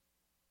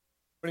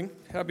Morning.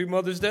 Happy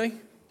Mother's Day,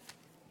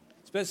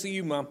 especially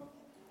you, Mom.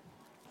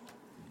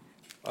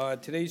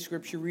 Today's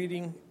scripture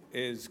reading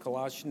is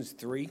Colossians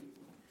 3,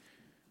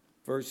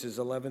 verses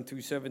 11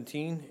 through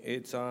 17.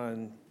 It's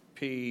on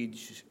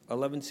page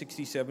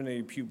 1167 of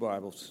your Pew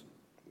Bibles.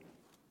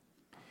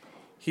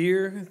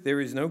 Here there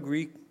is no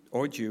Greek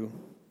or Jew,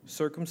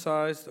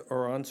 circumcised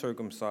or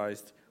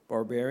uncircumcised,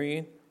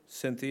 barbarian,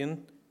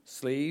 Scythian,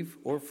 slave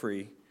or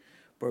free,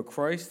 but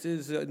Christ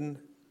is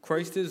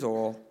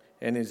all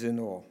and is in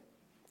all.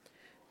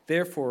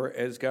 Therefore,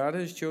 as God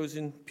has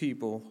chosen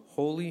people,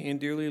 holy and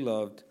dearly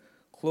loved,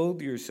 clothe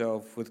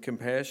yourself with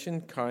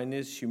compassion,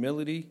 kindness,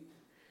 humility,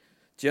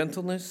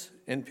 gentleness,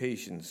 and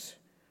patience.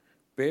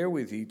 Bear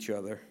with each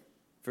other.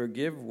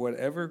 Forgive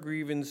whatever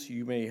grievance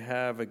you may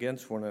have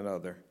against one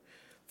another.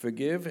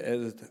 Forgive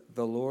as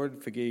the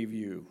Lord forgave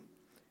you.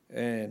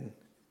 And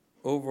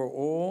over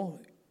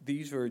all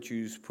these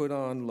virtues put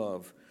on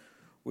love,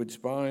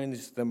 which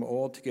binds them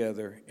all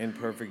together in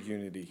perfect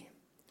unity.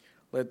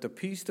 Let the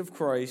peace of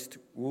Christ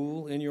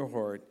rule in your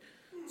heart,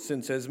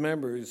 since as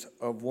members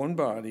of one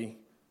body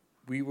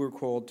we were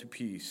called to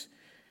peace,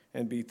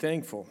 and be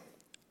thankful.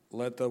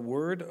 Let the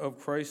word of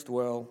Christ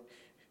dwell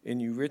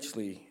in you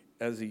richly,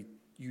 as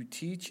you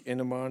teach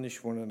and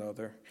admonish one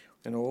another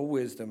in all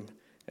wisdom,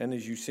 and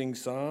as you sing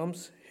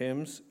psalms,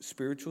 hymns,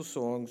 spiritual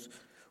songs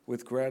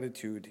with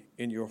gratitude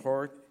in your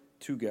heart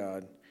to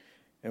God.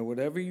 And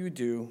whatever you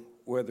do,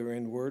 whether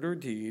in word or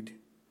deed,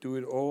 do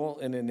it all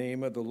in the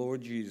name of the Lord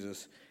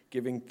Jesus,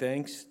 giving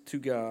thanks to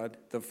God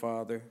the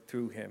Father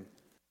through him.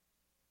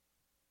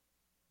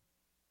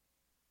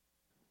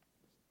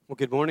 Well,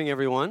 good morning,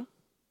 everyone.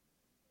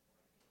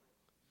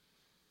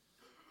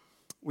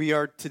 We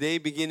are today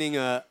beginning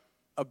a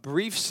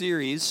brief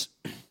series,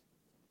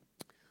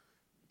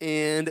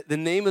 and the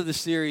name of the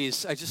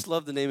series, I just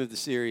love the name of the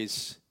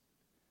series,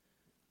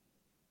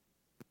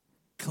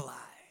 Collide.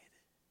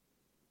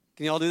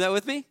 Can you all do that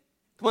with me?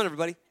 Come on,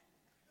 everybody.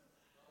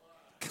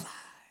 Collide.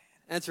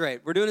 That's right.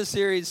 We're doing a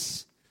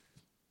series.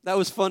 That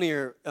was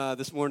funnier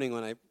this morning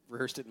when I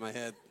rehearsed it in my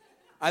head.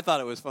 I thought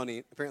it was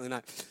funny. Apparently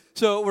not.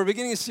 So we're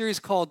beginning a series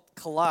called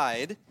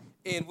Collide.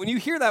 And when you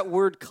hear that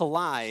word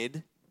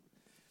collide,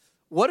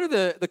 what are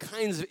the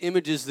kinds of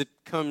images that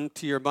come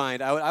to your mind?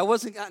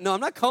 No,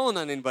 I'm not calling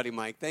on anybody,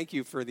 Mike. Thank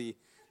you for that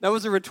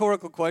was a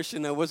rhetorical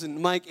question.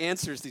 Mike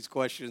answers these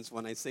questions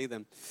when I say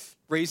them.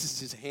 Raises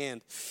his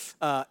hand.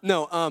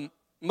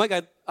 Mike,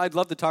 I'd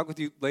love to talk with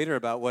you later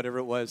about whatever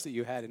it was that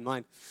you had in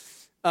mind.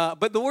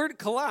 But the word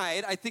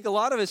collide, I think a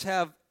lot of us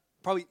have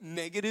probably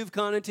negative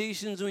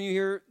connotations when you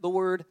hear the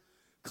word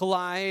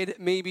collide.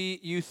 Maybe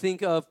you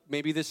think of,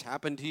 maybe this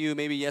happened to you,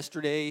 maybe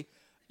yesterday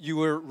you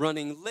were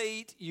running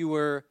late,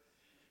 you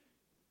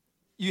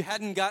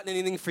hadn't gotten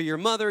anything for your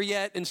mother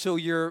yet, and so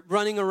you're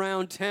running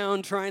around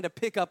town trying to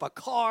pick up a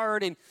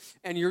card,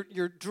 and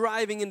you're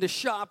driving into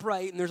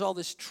ShopRite, and there's all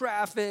this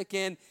traffic,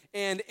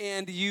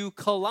 and you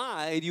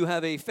collide. You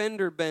have a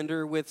fender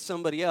bender with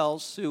somebody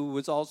else who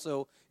was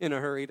also in a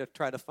hurry to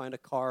try to find a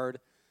card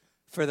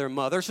for their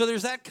mother. So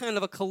there's that kind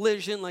of a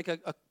collision, like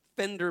a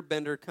fender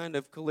bender kind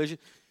of collision.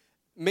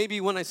 Maybe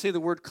when I say the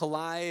word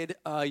collide,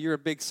 you're a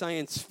big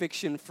science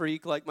fiction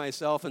freak like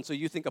myself, and so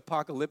you think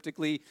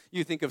apocalyptically,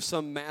 you think of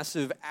some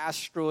massive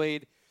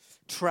asteroid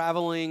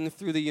traveling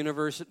through the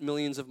universe at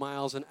millions of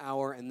miles an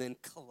hour and then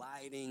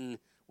colliding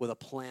with a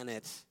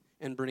planet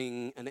and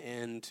bringing an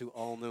end to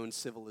all known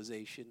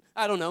civilization.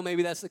 I don't know,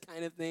 maybe that's the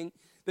kind of thing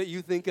that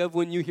you think of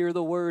when you hear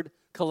the word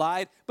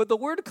collide. But the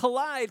word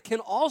collide can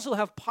also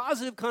have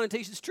positive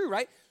connotations, true,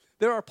 right?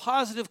 There are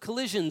positive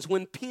collisions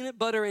when peanut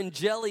butter and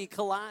jelly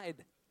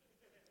collide.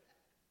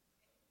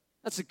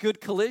 That's a good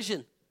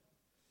collision.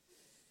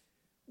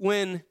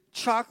 When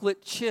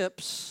chocolate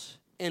chips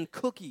and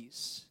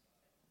cookies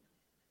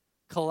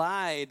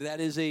collide, that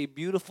is a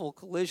beautiful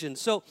collision.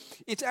 So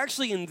it's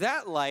actually in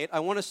that light, I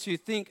want us to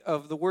think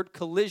of the word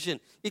collision.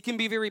 It can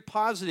be very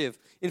positive.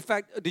 In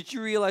fact, did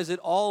you realize that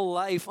all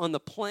life on the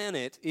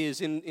planet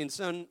is, in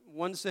some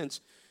one sense,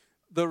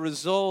 the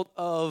result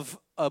of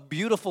a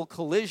beautiful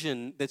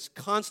collision that's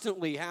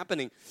constantly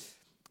happening?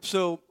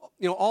 So,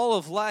 all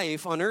of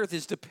life on earth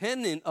is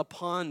dependent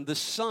upon the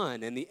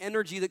sun and the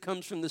energy that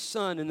comes from the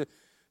sun. And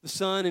the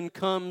sun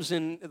comes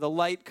and the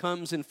light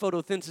comes and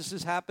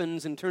photosynthesis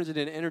happens and turns it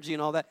into energy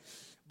and all that.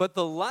 But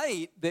the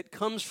light that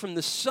comes from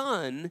the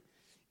sun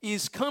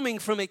is coming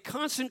from a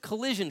constant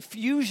collision.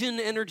 Fusion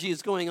energy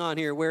is going on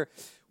here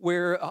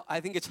where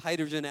I think it's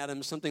hydrogen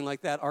atoms, something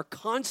like that, are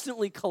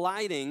constantly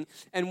colliding.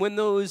 And when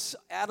those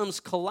atoms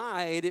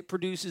collide, it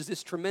produces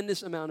this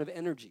tremendous amount of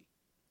energy.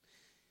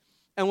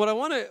 And what I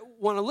want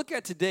to look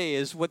at today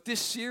is what this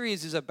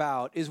series is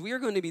about, is we are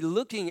going to be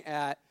looking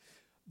at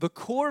the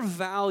core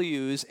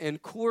values and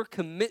core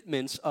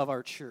commitments of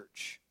our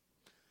church.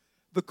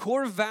 The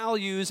core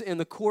values and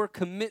the core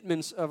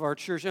commitments of our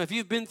church. Now, if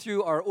you've been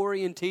through our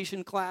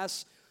orientation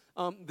class,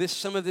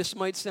 some of this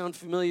might sound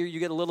familiar. You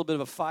get a little bit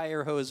of a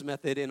fire hose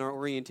method in our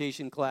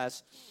orientation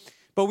class.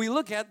 But we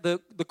look at the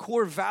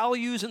core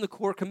values and the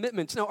core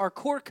commitments. Now, our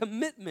core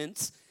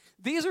commitments,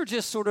 these are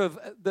just sort of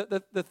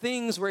the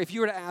things where if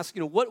you were to ask,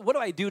 what do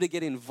I do to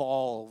get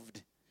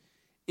involved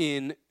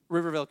in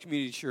Rivervale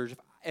Community Church?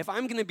 If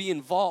I'm going to be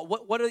involved,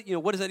 what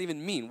does that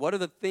even mean? What are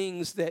the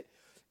things that,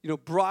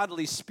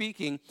 broadly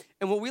speaking?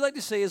 And what we like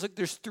to say is, look,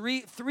 there's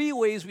three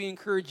ways we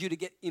encourage you to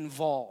get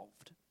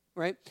involved,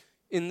 right?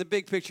 In the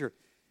big picture,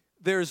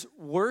 there's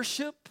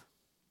worship,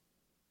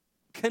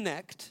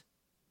 connect,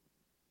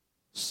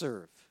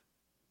 serve.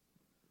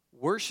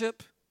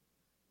 Worship,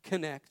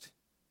 connect,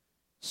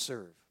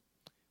 serve.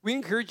 We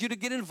encourage you to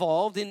get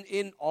involved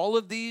in all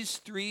of these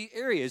three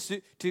areas,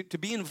 to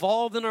be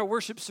involved in our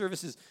worship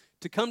services,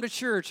 to come to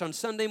church on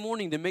Sunday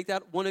morning, to make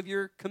that one of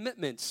your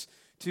commitments,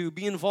 to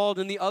be involved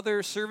in the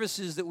other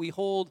services that we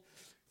hold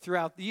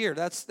throughout the year.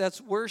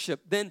 That's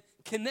worship. Then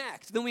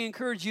connect. Then we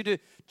encourage you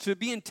to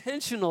be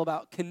intentional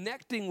about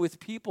connecting with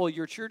people,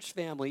 your church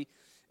family,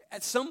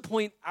 at some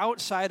point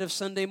outside of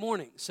Sunday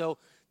morning. So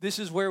this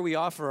is where we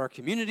offer our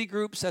community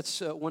groups.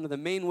 That's one of the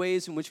main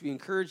ways in which we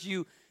encourage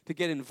you to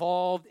get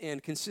involved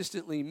and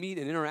consistently meet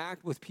and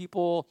interact with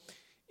people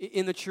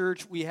in the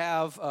church. We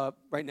have,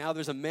 right now,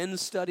 there's a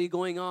men's study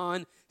going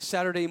on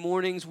Saturday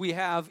mornings. We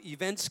have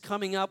events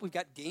coming up. We've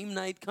got game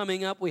night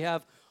coming up. We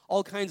have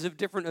all kinds of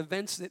different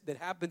events that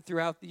happen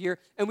throughout the year.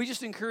 And we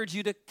just encourage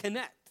you to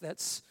connect.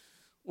 That's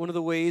one of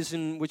the ways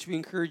in which we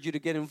encourage you to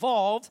get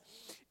involved.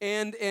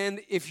 And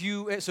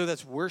so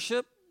that's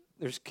worship,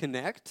 there's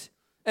connect,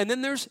 and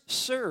then there's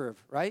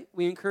serve, right?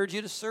 We encourage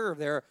you to serve.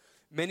 There are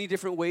many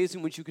different ways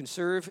in which you can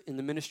serve in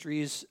the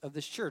ministries of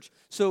this church.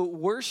 So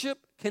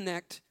worship,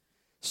 connect,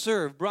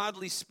 serve.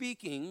 Broadly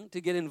speaking,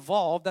 to get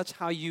involved, that's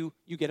how you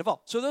get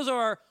involved. So those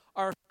are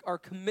our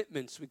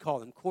commitments, we call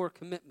them, core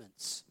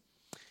commitments.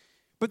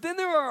 But then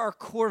there are our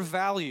core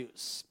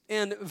values.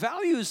 And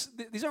values,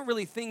 these aren't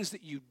really things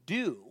that you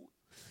do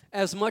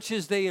as much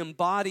as they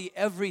embody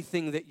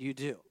everything that you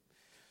do.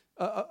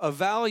 A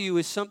value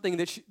is something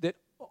that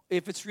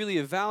if it's really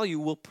a value,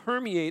 will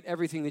permeate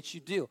everything that you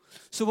do.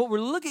 So what we're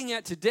looking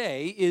at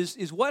today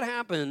is what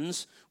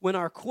happens when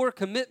our core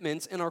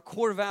commitments and our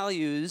core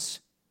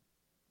values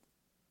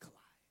collide,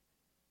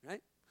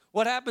 right?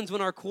 What happens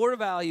when our core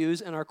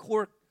values and our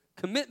core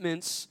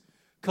commitments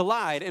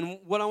collide? And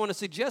what I want to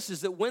suggest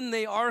is that when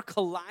they are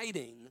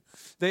colliding,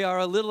 they are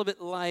a little bit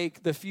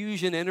like the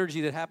fusion energy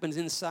that happens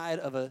inside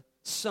of a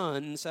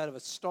sun, inside of a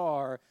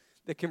star,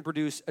 that can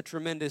produce a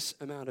tremendous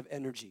amount of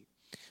energy.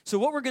 So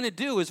what we're going to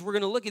do is we're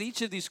going to look at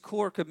each of these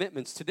core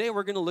commitments. Today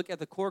we're going to look at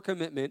the core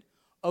commitment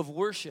of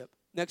worship.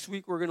 Next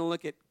week we're going to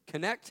look at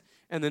connect,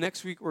 and the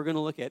next week we're going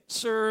to look at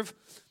serve.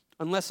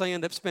 Unless I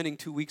end up spending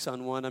 2 weeks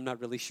on one, I'm not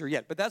really sure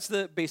yet. But that's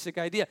the basic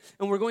idea.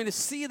 And we're going to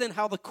see then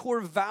how the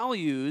core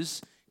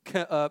values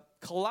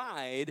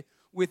collide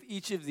with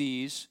each of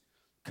these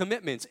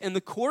commitments. And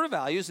the core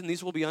values, and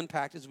these will be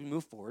unpacked as we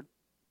move forward,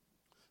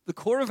 the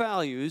core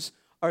values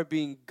are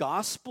being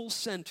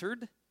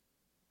gospel-centered,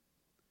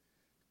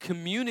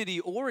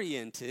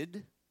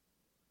 community-oriented,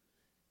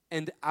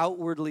 and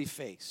outwardly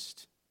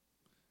faced.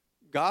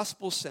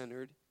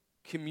 Gospel-centered,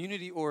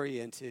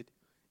 community-oriented,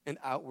 and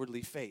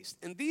outwardly faced.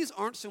 And these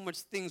aren't so much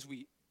things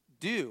we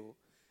do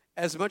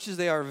as much as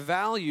they are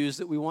values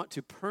that we want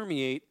to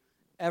permeate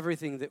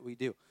everything that we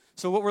do.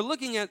 So what we're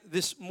looking at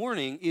this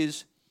morning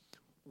is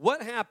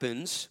what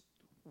happens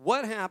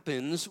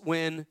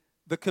when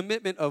the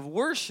commitment of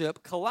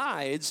worship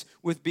collides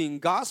with being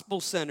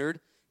gospel-centered,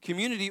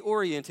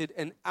 community-oriented,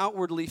 and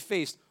outwardly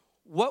faced.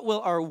 What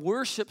will our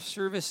worship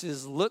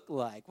services look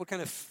like? What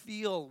kind of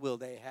feel will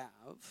they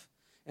have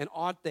and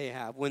ought they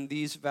have when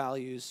these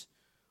values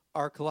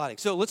are colliding?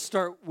 So let's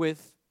start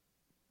with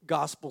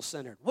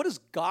gospel-centered. What does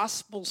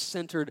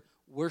gospel-centered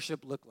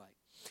worship look like?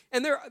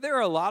 And there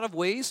are a lot of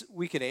ways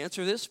we could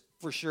answer this,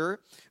 for sure.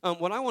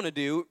 What I want to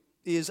do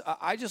is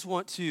I just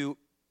want to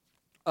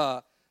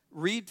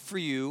read for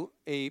you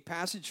a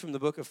passage from the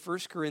book of 1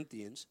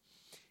 Corinthians.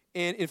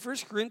 And in 1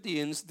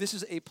 Corinthians, this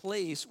is a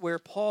place where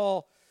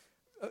Paul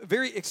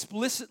very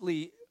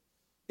explicitly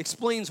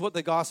explains what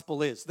the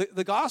gospel is.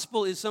 The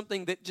gospel is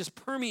something that just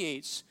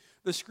permeates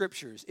the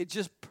scriptures. It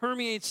just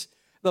permeates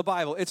the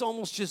Bible. It's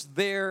almost just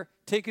there,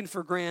 taken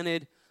for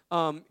granted.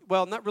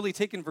 Well, not really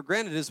taken for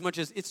granted as much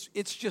as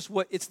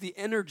it's the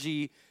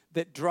energy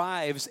that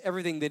drives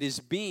everything that is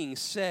being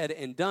said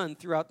and done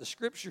throughout the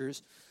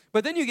scriptures.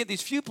 But then you get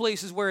these few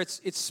places where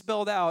it's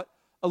spelled out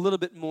a little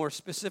bit more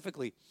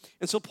specifically.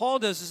 And so Paul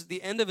does this at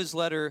the end of his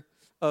letter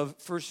of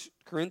 1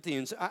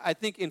 Corinthians. I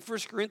think in 1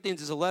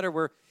 Corinthians is a letter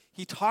where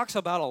he talks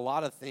about a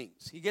lot of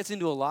things. He gets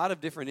into a lot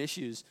of different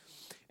issues.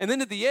 And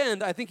then at the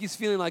end, I think he's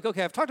feeling like,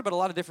 okay, I've talked about a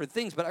lot of different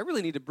things, but I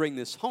really need to bring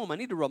this home. I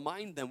need to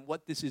remind them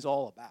what this is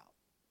all about.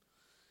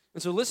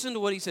 And so listen to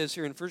what he says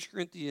here in 1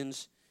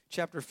 Corinthians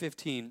chapter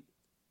 15,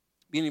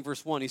 beginning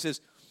verse 1. He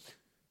says,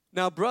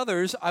 "Now,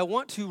 brothers, I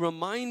want to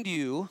remind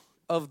you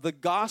of the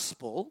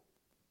gospel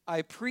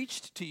I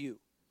preached to you,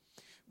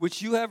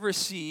 which you have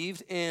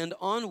received and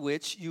on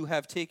which you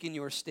have taken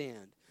your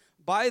stand.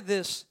 By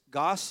this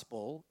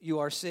gospel you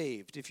are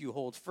saved, if you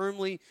hold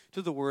firmly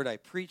to the word I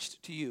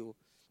preached to you.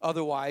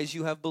 Otherwise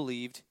you have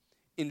believed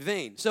in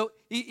vain." So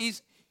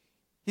he's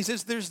He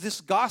says there's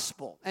this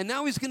gospel, and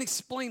now he's going to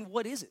explain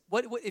what is it.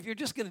 What if you're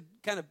just going to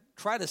kind of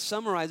try to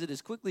summarize it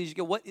as quickly as you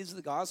go, what is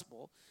the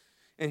gospel?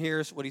 And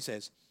here's what he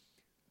says.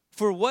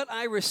 For what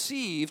I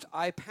received,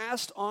 I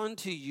passed on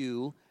to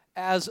you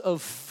as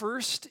of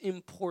first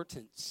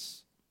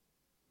importance.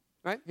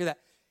 Right? Hear that?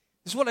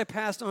 This is what I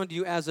passed on to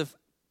you as of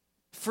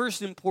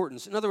first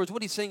importance. In other words,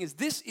 what he's saying is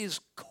this is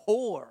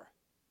core.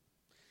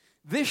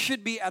 This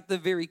should be at the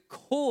very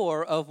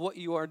core of what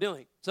you are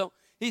doing. So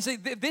he's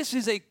saying this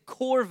is a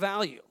core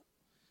value.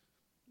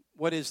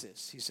 What is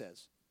this? He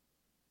says,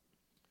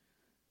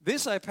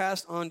 this I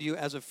passed on to you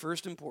as of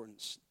first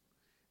importance,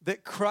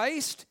 that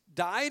Christ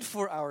died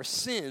for our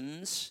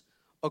sins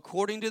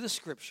according to the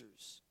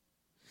Scriptures,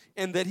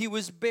 and that he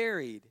was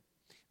buried,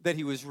 that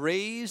he was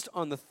raised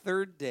on the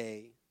third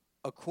day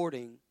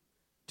according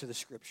to the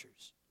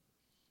Scriptures.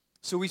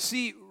 So we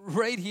see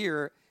right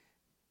here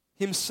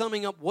him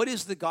summing up what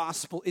is the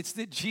gospel. It's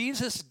that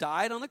Jesus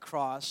died on the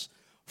cross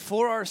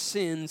for our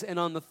sins, and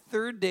on the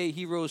third day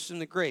he rose from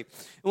the grave.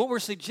 And what we're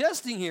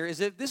suggesting here is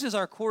that this is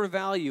our core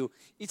value.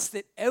 It's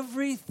that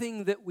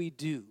everything that we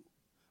do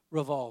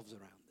revolves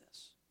around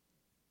this.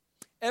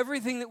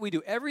 Everything that we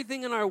do,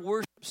 everything in our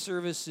worship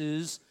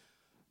services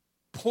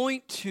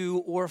point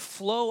to or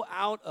flow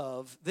out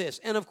of this.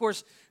 And of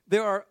course,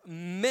 there are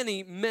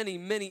many, many,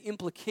 many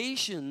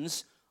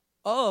implications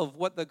of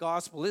what the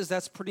gospel is.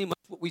 That's pretty much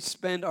what we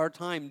spend our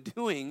time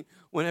doing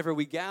whenever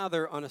we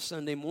gather on a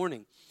Sunday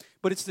morning.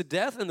 But it's the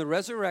death and the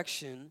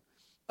resurrection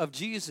of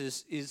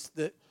Jesus is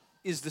the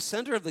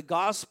center of the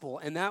gospel,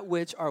 and that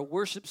which our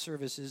worship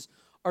services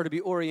are to be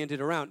oriented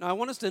around. Now, I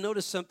want us to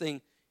notice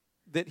something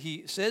that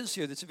he says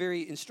here that's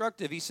very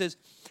instructive. He says,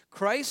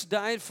 Christ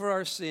died for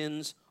our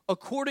sins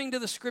according to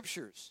the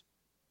Scriptures,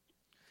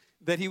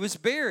 that he was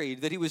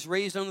buried, that he was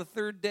raised on the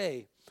third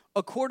day,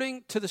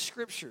 according to the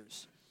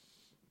Scriptures.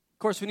 Of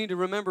course, we need to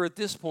remember at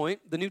this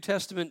point, the New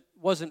Testament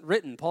wasn't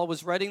written. Paul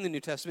was writing the New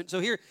Testament. So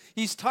here,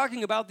 he's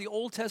talking about the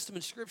Old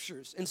Testament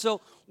Scriptures. And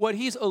so what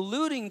he's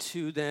alluding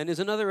to then is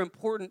another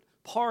important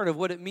part of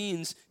what it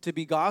means to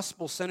be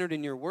gospel-centered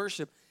in your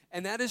worship,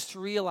 and that is to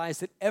realize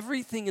that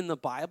everything in the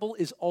Bible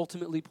is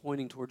ultimately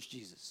pointing towards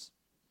Jesus.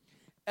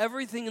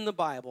 Everything in the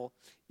Bible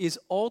is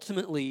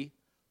ultimately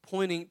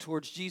pointing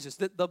towards Jesus.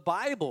 That the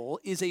Bible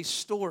is a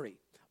story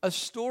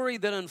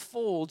that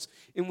unfolds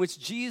in which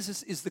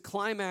Jesus is the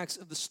climax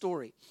of the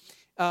story.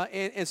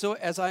 And so,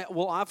 as I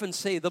will often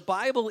say, the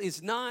Bible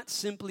is not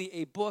simply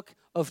a book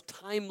of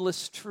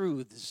timeless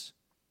truths.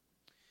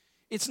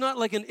 It's not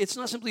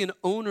simply an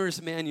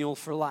owner's manual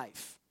for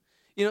life.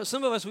 You know,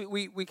 some of us,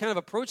 we kind of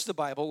approach the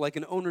Bible like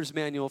an owner's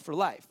manual for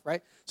life,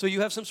 right? So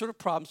you have some sort of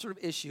problem, sort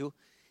of issue,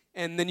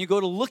 and then you go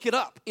to look it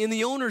up in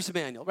the owner's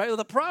manual, right? Well,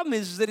 the problem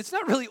is that it's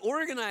not really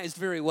organized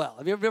very well.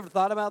 Have you ever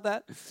thought about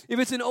that? If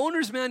it's an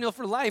owner's manual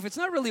for life, it's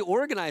not really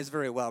organized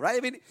very well, right? I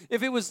mean,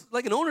 if it was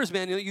like an owner's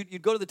manual,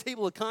 you'd go to the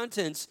table of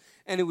contents,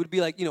 and it would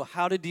be like,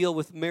 how to deal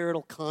with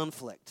marital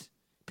conflict,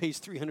 page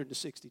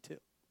 362,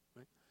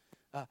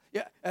 right?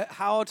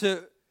 How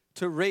to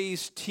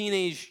raise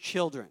teenage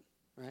children,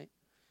 right?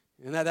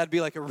 And that'd be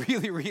like a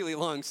really, really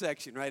long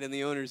section, right, in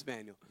the owner's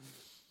manual.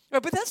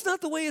 Right, but that's not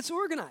the way it's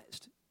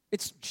organized.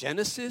 It's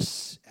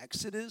Genesis,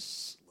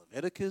 Exodus,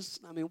 Leviticus.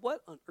 I mean,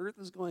 what on earth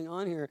is going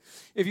on here?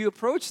 If you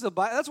approach the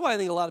Bible, that's why I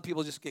think a lot of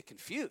people just get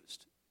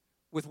confused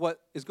with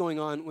what is going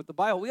on with the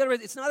Bible. We got to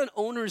realize it's not an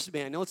owner's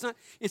manual.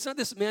 It's not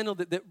this manual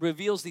that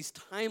reveals these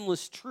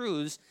timeless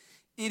truths.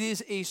 It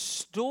is a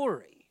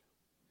story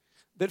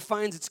that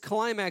finds its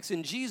climax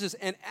in Jesus.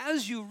 And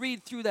as you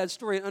read through that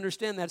story and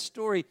understand that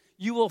story,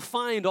 you will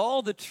find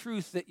all the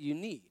truth that you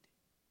need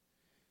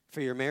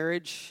for your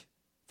marriage,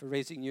 for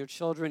raising your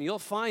children. You'll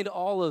find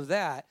all of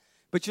that,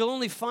 but you'll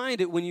only find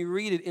it when you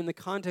read it in the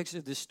context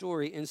of this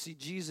story and see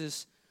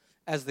Jesus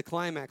as the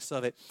climax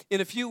of it.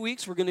 In a few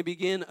weeks, we're going to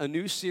begin a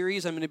new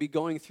series. I'm going to be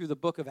going through the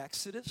book of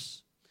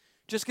Exodus.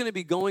 Just going to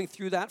be going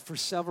through that for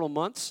several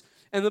months.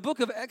 And the book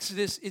of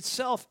Exodus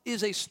itself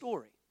is a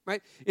story,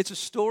 right? It's a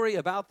story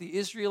about the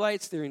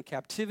Israelites. They're in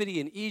captivity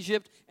in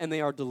Egypt, and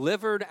they are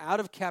delivered out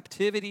of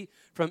captivity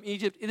from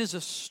Egypt. It is a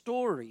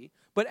story.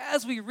 But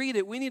as we read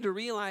it, we need to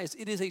realize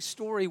it is a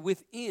story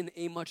within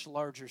a much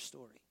larger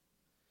story.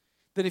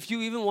 That if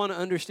you even want to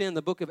understand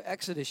the book of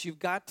Exodus, you've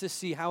got to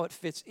see how it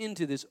fits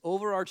into this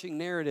overarching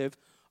narrative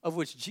of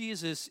which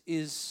Jesus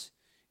is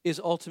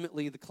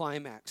ultimately the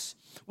climax.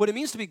 What it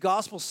means to be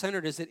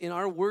gospel-centered is that in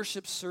our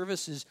worship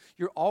services,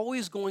 you're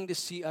always going to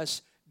see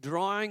us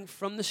drawing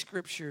from the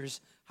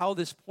Scriptures how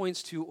this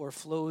points to or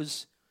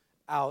flows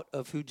out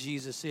of who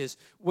Jesus is.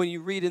 When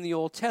you read in the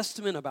Old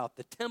Testament about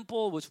the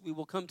temple, which we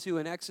will come to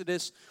in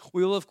Exodus,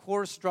 we will, of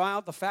course, draw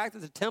out the fact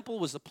that the temple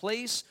was the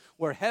place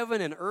where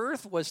heaven and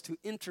earth was to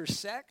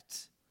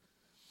intersect.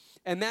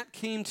 And that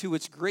came to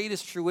its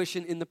greatest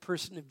fruition in the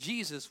person of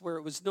Jesus, where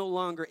it was no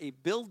longer a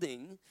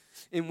building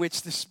in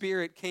which the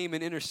Spirit came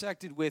and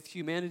intersected with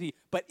humanity,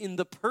 but in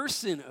the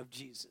person of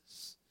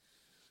Jesus.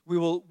 We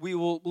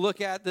will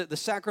look at the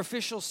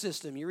sacrificial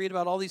system. You read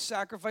about all these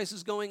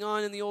sacrifices going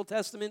on in the Old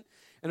Testament,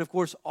 And of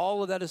course,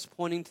 all of that is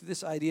pointing to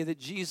this idea that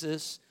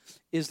Jesus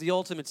is the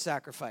ultimate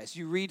sacrifice.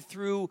 You read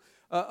through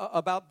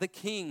about the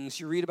kings,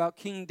 you read about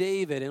King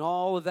David and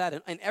all of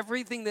that, and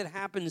everything that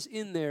happens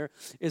in there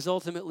is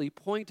ultimately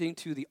pointing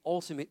to the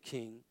ultimate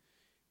king,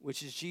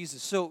 which is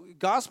Jesus. So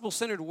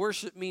gospel-centered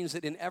worship means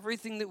that in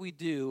everything that we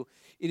do,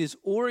 it is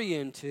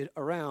oriented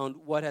around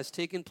what has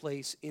taken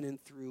place in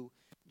and through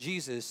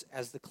Jesus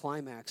as the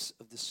climax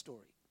of the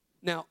story.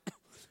 Now,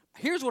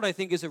 here's what I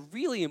think is a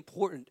really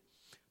important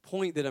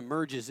point that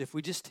emerges if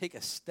we just take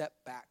a step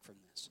back from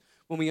this.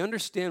 When we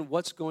understand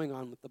what's going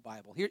on with the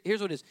Bible.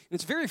 Here's what it is. And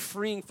it's very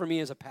freeing for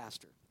me as a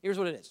pastor. Here's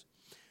what it is.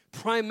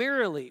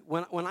 Primarily,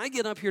 when I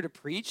get up here to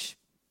preach,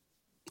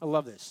 I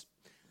love this.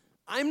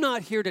 I'm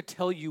not here to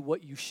tell you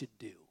what you should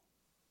do.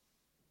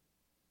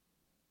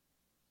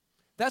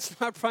 That's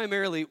not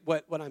primarily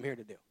what I'm here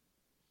to do.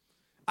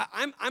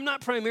 I'm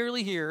not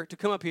primarily here to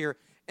come up here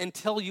and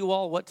tell you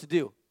all what to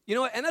do. You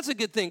know what? And that's a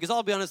good thing, because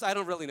I'll be honest, I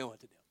don't really know what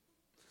to do.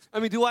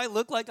 I mean, do I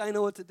look like I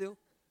know what to do?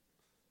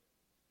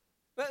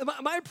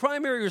 My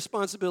primary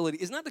responsibility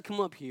is not to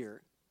come up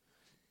here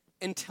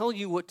and tell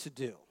you what to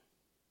do.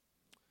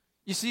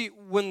 You see,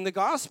 when the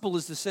gospel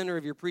is the center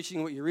of your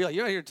preaching, what you realize,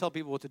 you're not here to tell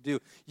people what to do.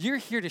 You're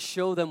here to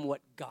show them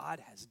what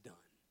God has done.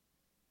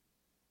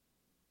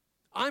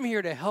 I'm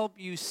here to help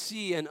you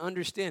see and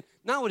understand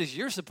not what is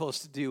you're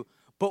supposed to do,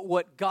 but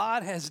what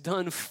God has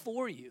done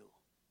for you.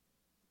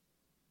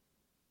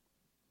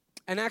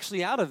 And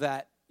actually, out of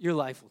that, your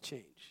life will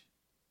change.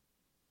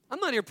 I'm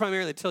not here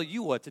primarily to tell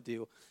you what to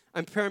do.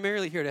 I'm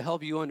primarily here to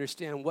help you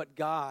understand what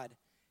God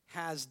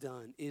has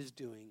done, is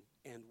doing,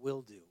 and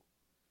will do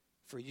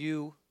for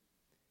you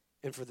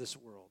and for this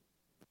world.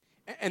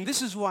 And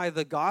this is why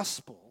the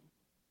gospel,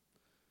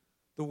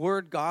 the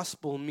word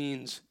gospel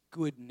means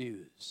good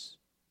news.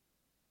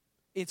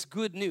 It's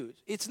good news.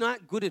 It's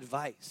not good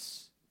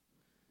advice.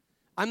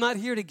 I'm not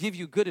here to give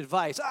you good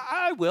advice.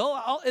 I will.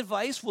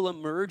 Advice will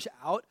emerge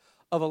out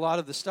of a lot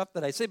of the stuff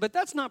that I say, but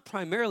that's not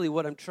primarily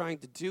what I'm trying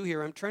to do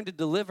here. I'm trying to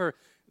deliver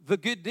the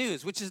good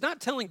news, which is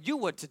not telling you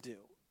what to do.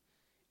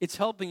 It's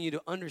helping you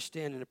to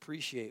understand and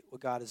appreciate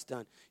what God has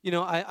done. You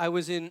know, I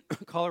was in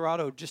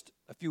Colorado just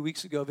a few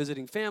weeks ago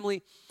visiting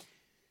family,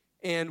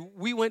 and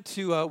we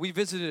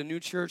visited a new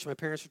church. My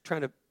parents were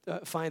trying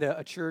to find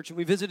a church, and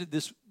we visited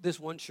this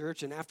one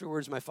church, and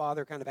afterwards my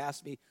father kind of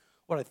asked me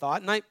what I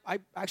thought, and I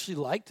actually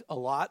liked a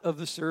lot of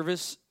the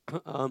service.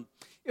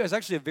 It was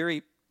actually a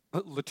very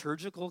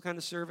liturgical kind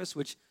of service,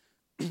 which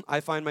I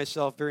find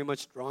myself very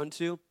much drawn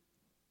to.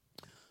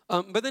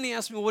 But then he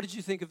asked me, well, what did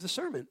you think of the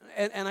sermon?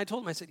 And I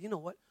told him, I said, you know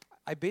what?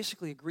 I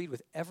basically agreed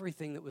with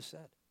everything that was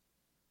said.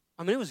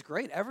 I mean, it was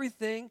great.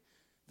 Everything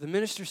the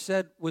minister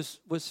said was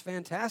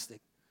fantastic.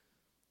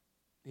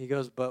 He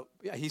goes, but,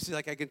 he's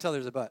like, I can tell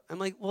there's a but. I'm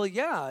like, well,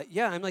 yeah.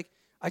 I'm like,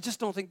 I just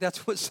don't think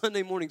that's what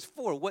Sunday morning's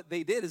for. What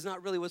they did is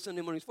not really what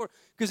Sunday morning's for,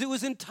 because it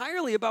was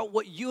entirely about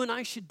what you and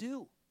I should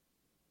do.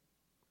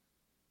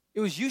 It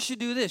was, you should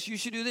do this, you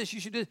should do this, you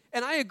should do this.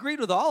 And I agreed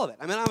with all of it.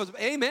 I mean, I was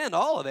amen to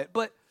all of it.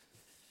 But,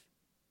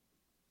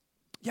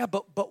 yeah,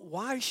 but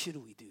why should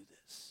we do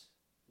this?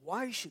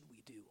 Why should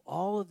we do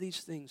all of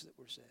these things that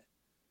were said?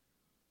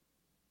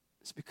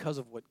 It's because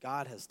of what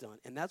God has done.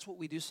 And that's what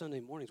we do Sunday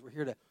mornings. We're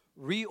here to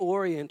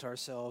reorient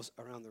ourselves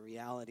around the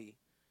reality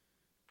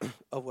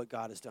of what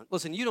God has done.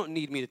 Listen, you don't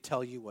need me to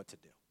tell you what to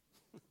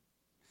do.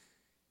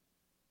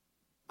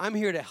 I'm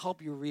here to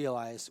help you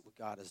realize what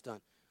God has done.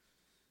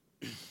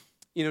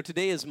 You know,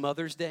 today is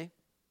Mother's Day.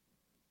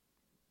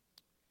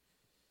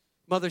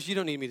 Mothers, you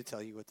don't need me to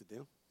tell you what to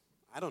do.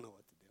 I don't know what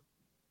to do.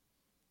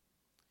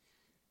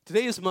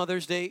 Today is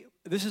Mother's Day.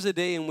 This is a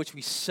day in which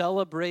we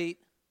celebrate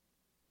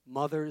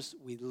mothers.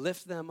 We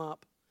lift them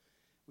up.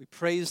 We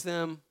praise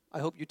them. I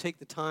hope you take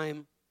the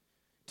time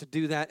to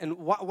do that. And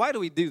why do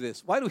we do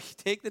this? Why do we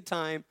take the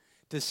time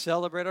to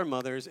celebrate our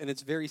mothers? And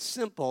it's very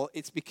simple.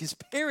 It's because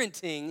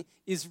parenting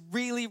is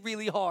really,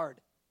 really hard.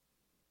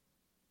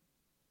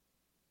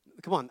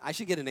 Come on, I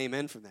should get an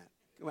amen from that.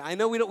 I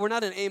know we're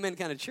not an amen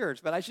kind of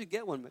church, but I should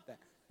get one with that.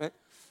 Right?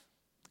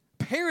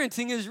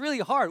 Parenting is really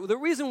hard. The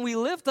reason we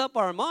lift up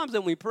our moms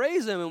and we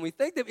praise them and we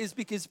thank them is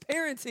because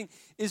parenting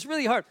is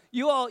really hard.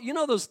 You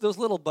know those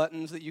little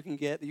buttons that you can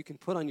get, that you can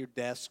put on your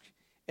desk,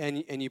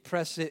 and you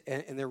press it,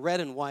 and they're red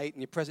and white,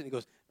 and you press it, and it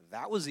goes,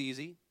 that was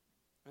easy.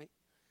 Right?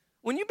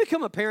 When you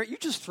become a parent, you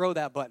just throw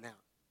that button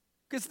out,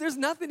 because there's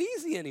nothing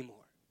easy anymore.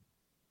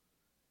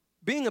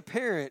 Being a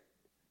parent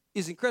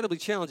is incredibly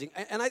challenging.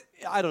 And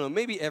I don't know,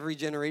 maybe every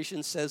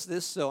generation says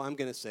this, so I'm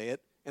going to say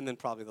it, and then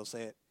probably they'll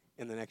say it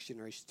in the next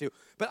generation too.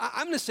 But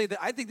I'm going to say that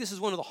I think this is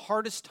one of the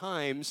hardest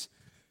times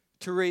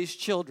to raise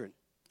children.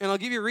 And I'll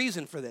give you a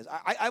reason for this.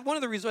 One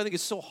of the reasons I think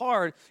it's so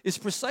hard is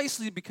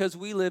precisely because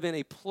we live in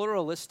a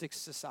pluralistic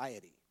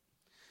society.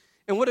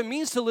 And what it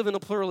means to live in a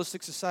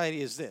pluralistic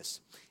society is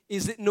this,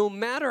 is that no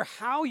matter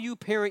how you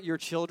parent your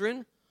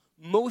children,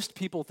 most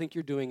people think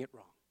you're doing it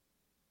wrong.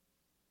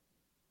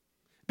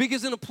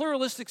 Because in a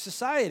pluralistic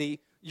society,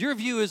 your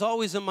view is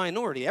always a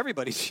minority.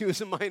 Everybody's view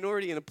is a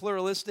minority in a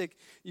pluralistic.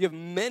 You have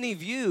many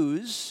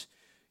views.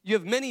 You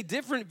have many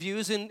different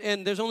views,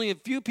 and there's only a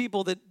few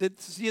people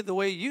that see it the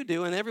way you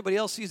do, and everybody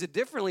else sees it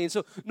differently. And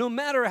so no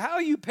matter how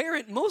you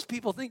parent, most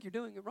people think you're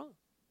doing it wrong.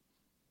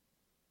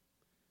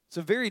 It's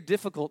a very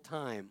difficult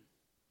time.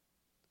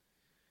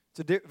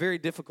 It's a very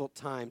difficult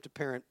time to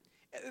parent.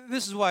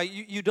 This is why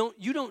you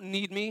don't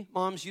need me,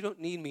 moms, you don't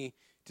need me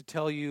to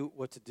tell you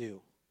what to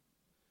do.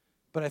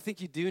 But I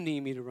think you do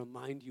need me to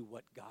remind you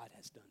what God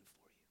has done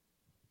for you.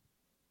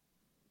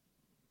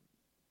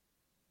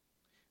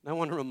 And I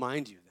want to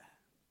remind you that.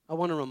 I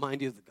want to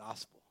remind you of the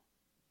gospel.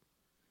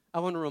 I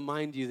want to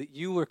remind you that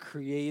you were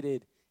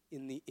created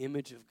in the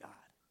image of God.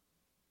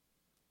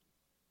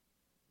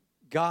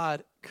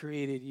 God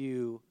created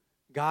you.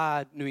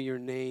 God knew your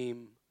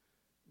name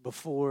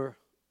before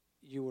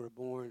you were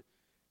born.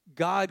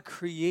 God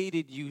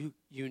created you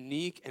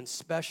unique and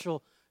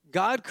special.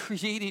 God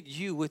created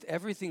you with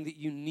everything that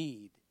you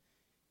need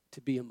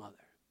to be a mother.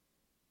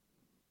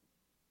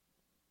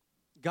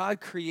 God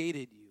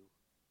created you.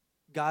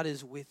 God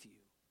is with you.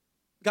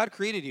 God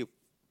created you.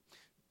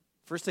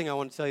 First thing I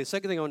want to tell you.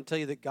 Second thing I want to tell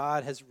you that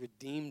God has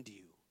redeemed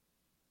you.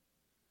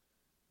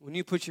 When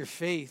you put your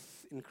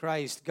faith in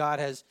Christ, God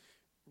has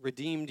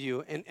redeemed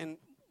you. And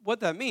what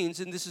that means,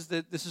 and this is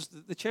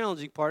the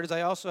challenging part, is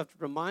I also have to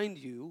remind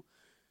you,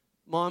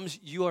 moms,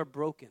 you are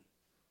broken.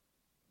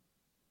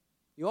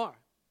 You are.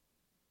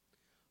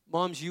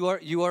 Moms, you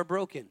are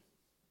broken.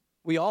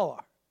 We all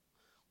are.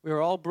 We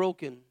are all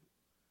broken.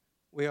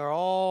 We are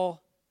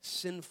all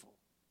sinful.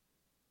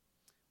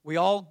 We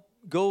all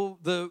go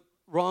the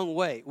wrong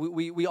way.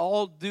 We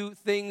all do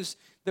things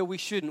that we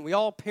shouldn't. We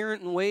all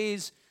parent in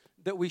ways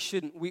that we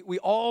shouldn't. We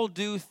all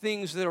do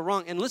things that are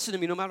wrong. And listen to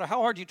me, no matter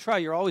how hard you try,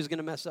 you're always going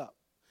to mess up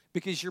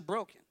because you're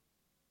broken.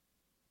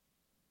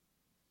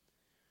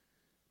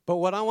 But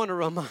what I want to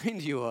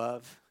remind you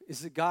of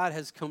is that God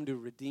has come to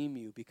redeem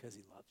you because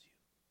he loves you.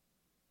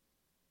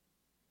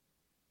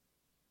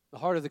 The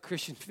heart of the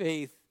Christian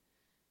faith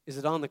is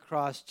that on the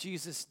cross,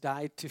 Jesus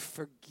died to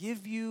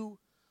forgive you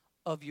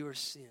of your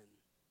sin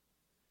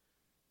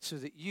so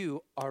that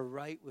you are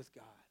right with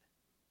God.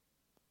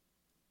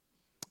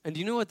 And do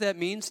you know what that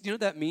means? Do you know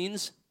what that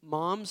means,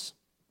 moms?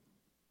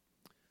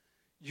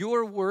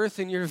 Your worth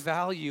and your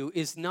value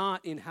is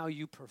not in how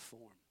you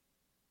perform.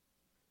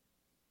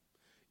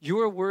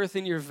 Your worth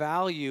and your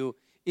value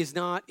is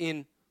not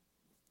in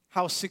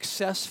how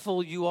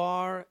successful you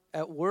are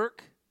at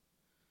work.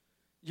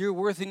 Your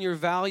worth and your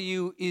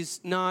value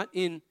is not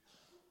in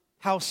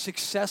how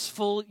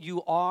successful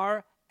you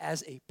are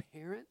as a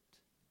parent.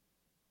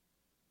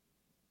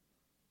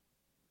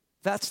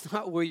 That's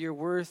not where your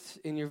worth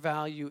and your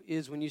value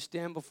is. When you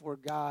stand before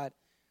God,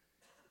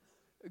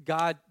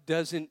 God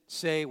doesn't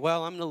say,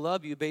 well, I'm going to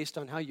love you based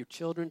on how your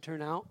children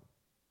turn out.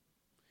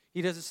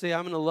 He doesn't say,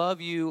 I'm going to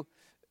love you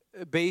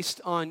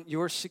based on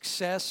your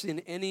success in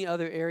any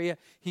other area.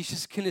 He's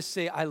just going to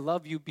say, I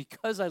love you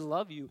because I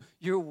love you.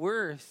 Your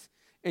worth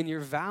and your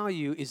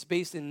value is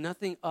based in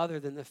nothing other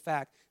than the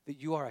fact that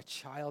you are a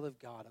child of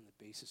God on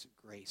the basis of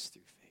grace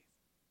through faith.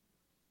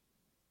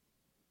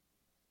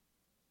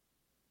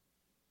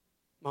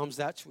 Moms,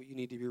 that's what you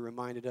need to be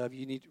reminded of.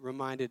 You need to be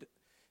reminded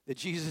that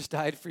Jesus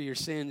died for your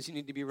sins. You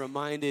need to be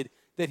reminded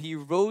that he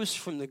rose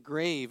from the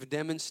grave,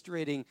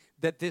 demonstrating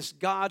that this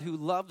God who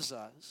loves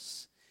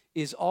us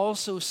is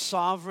also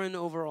sovereign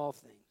over all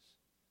things.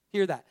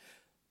 Hear that.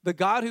 The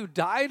God who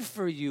died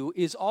for you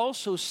is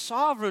also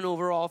sovereign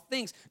over all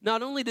things.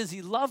 Not only does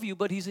he love you,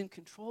 but he's in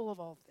control of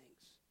all things.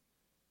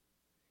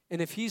 And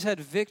if he's had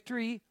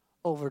victory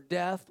over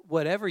death,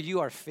 whatever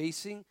you are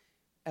facing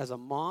as a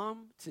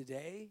mom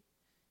today,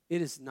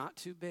 it is not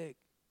too big.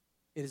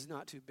 It is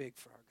not too big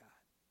for our God.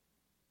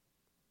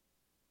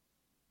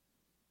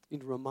 I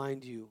need to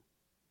remind you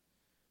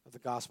of the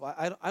gospel.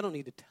 I don't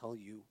need to tell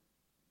you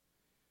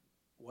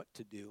what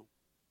to do.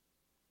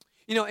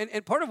 You know,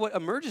 and part of what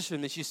emerges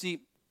from this, you see,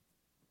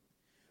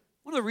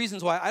 one of the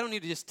reasons why I don't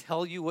need to just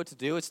tell you what to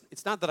do,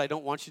 it's not that I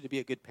don't want you to be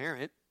a good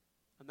parent.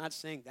 I'm not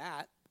saying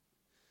that.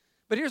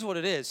 But here's what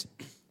it is.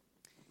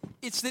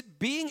 It's that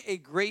being a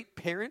great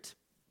parent,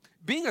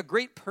 being a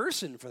great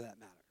person for that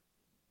matter,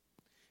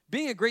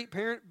 being a great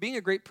parent, being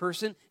a great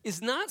person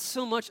is not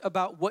so much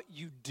about what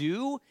you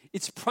do,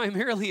 it's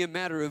primarily a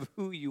matter of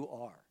who you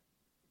are.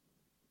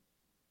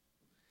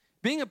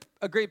 Being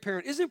a great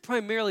parent isn't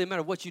primarily a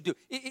matter of what you do.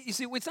 You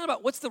see, it's not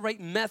about what's the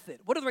right method.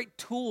 What are the right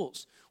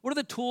tools? What are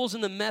the tools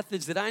and the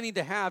methods that I need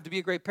to have to be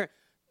a great parent?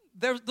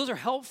 Those are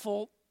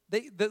helpful.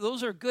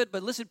 Those are good.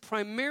 But listen,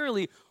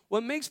 primarily,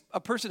 what makes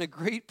a person a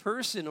great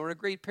person or a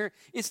great parent,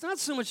 it's not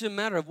so much a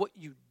matter of what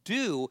you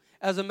do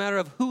as a matter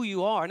of who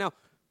you are. Now,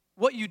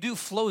 what you do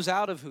flows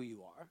out of who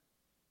you are.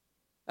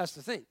 That's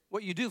the thing.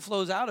 What you do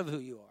flows out of who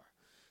you are.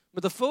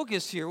 But the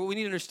focus here, what we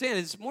need to understand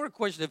is it's more a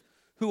question of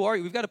who are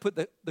you? We've got to put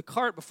the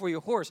cart before the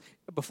horse.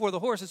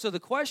 And so the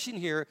question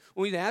here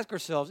we need to ask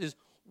ourselves is,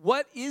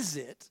 what is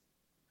it?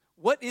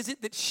 What is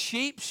it that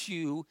shapes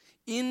you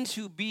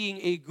into being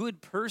a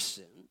good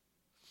person?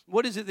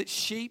 What is it that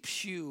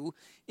shapes you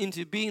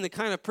into being the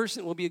kind of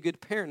person that will be a good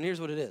parent? And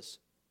here's what it is.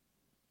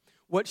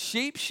 What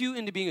shapes you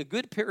into being a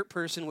good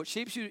person, what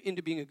shapes you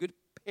into being a good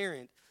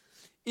parent,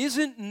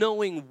 isn't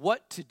knowing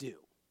what to do.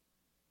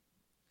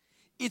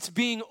 It's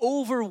being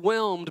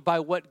overwhelmed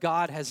by what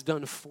God has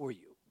done for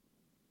you.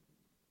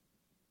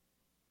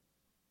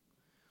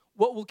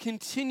 What will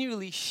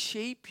continually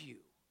shape you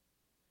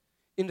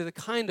into the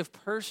kind of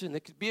person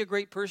that could be a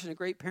great person, a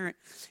great parent,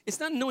 it's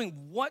not knowing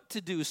what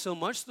to do so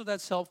much, though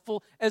that's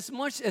helpful, as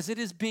much as it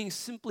is being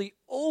simply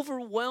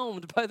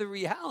overwhelmed by the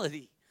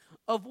reality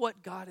of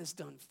what God has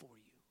done for you.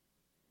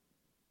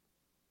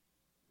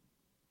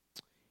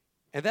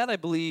 And that, I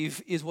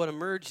believe, is what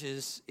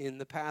emerges in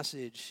the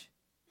passage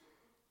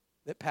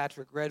that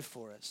Patrick read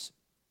for us.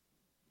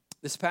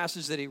 This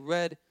passage that he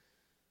read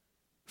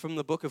from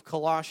the book of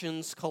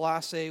Colossians.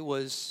 Colossae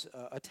was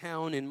a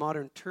town in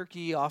modern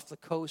Turkey off the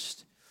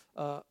coast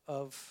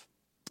of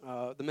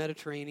the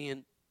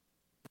Mediterranean.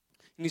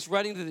 And he's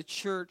writing to the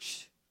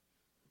church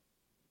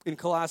in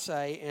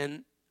Colossae.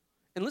 And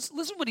listen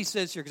to what he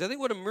says here, because I think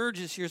what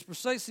emerges here is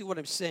precisely what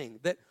I'm saying,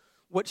 that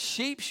what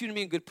shapes you to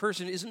be a good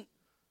person isn't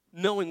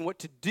knowing what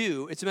to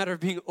do. It's a matter of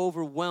being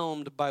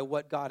overwhelmed by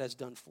what God has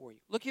done for you.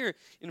 Look here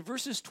in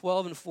verses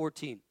 12 and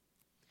 14.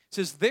 It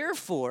says,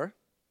 therefore,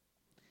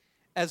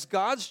 as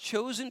God's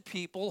chosen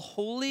people,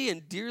 holy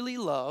and dearly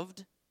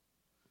loved,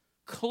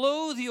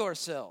 clothe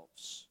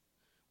yourselves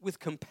with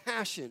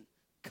compassion,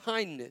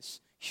 kindness,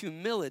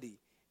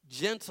 humility,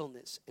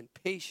 gentleness, and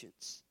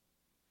patience.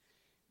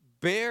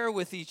 Bear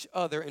with each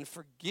other and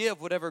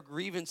forgive whatever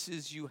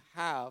grievances you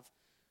have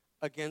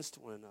against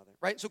one another.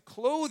 Right? So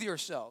clothe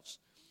yourselves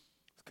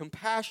with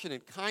compassion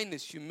and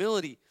kindness,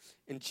 humility,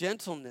 and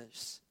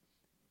gentleness,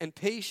 and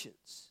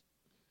patience.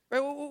 Right?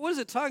 What is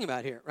it talking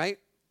about here? Right?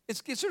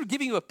 It's sort of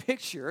giving you a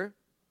picture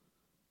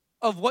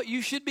of what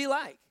you should be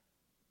like.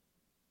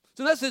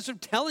 So that's sort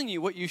of telling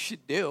you what you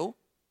should do.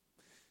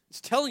 It's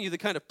telling you the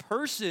kind of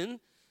person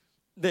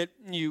that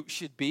you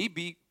should be.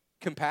 Be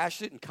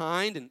compassionate and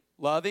kind and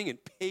loving and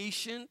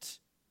patient.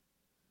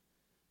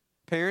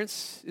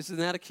 Parents, isn't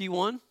that a key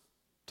one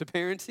to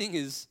parenting,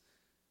 is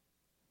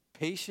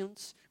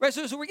patience? Right,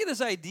 so we get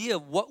this idea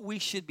of what we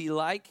should be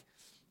like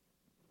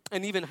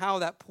and even how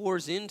that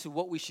pours into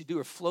what we should do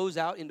or flows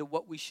out into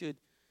what we should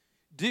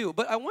do.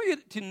 But I want you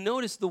to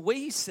notice the way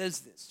he says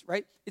this,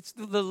 right? It's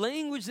the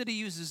language that he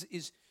uses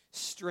is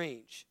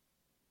strange.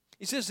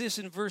 He says this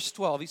in verse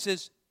 12. He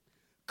says,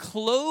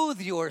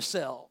 clothe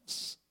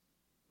yourselves.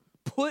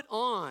 Put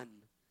on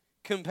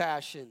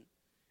compassion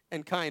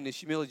and kindness,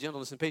 humility,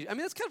 gentleness, and patience. I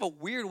mean, that's kind of a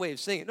weird way of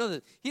saying it.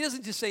 No, he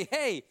doesn't just say,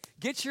 hey,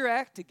 get your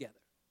act together.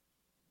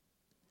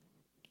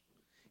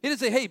 He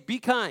doesn't say, hey, be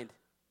kind.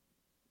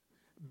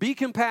 Be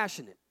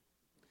compassionate.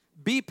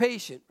 Be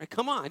patient. Right?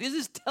 Come on. He doesn't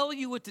just tell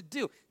you what to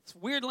do. It's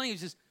weird language.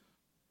 Just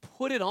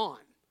put it on.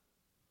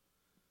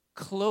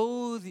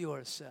 Clothe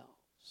yourselves.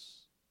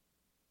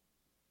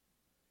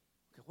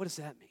 Okay, what does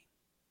that mean?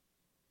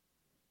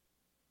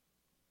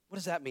 What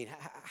does that mean?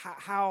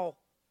 How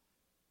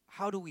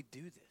do we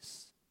do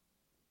this?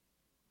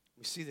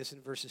 We see this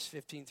in verses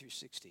 15 through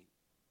 16.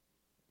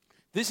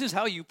 This is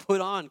how you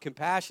put on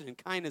compassion and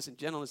kindness and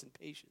gentleness and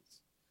patience.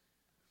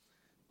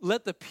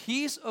 Let the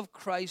peace of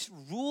Christ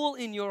rule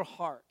in your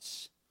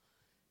hearts,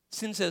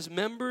 since as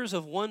members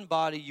of one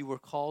body you were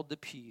called to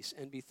peace,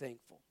 and be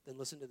thankful. Then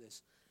listen to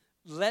this.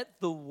 Let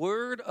the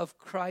word of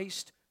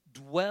Christ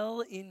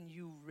dwell in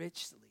you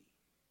richly,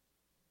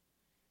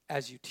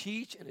 as you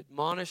teach and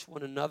admonish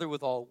one another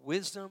with all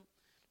wisdom,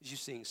 as you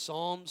sing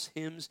psalms,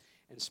 hymns,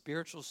 and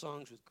spiritual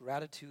songs with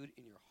gratitude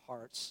in your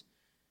hearts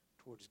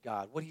towards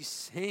God. What he's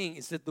saying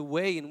is that the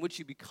way in which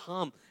you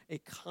become a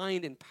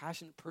kind and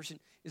passionate person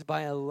is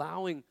by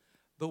allowing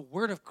the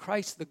word of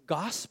Christ, the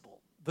gospel,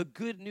 the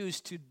good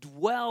news, to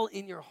dwell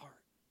in your heart.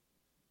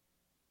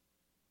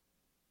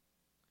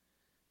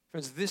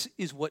 Friends, this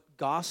is what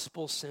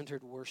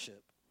gospel-centered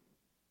worship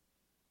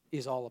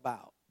is all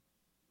about.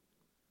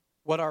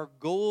 What our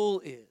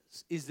goal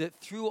is that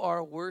through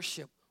our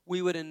worship,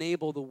 we would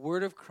enable the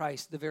word of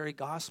Christ, the very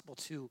gospel,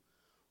 to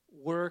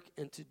work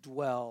and to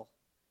dwell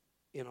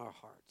in our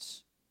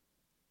hearts.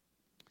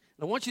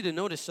 And I want you to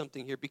notice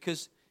something here,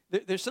 because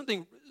there's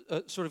something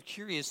sort of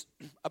curious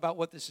about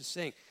what this is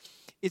saying.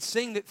 It's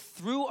saying that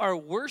through our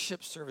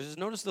worship services,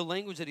 notice the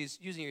language that he's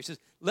using here. He says,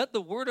 let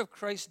the word of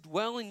Christ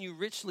dwell in you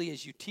richly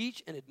as you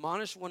teach and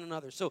admonish one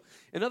another. So,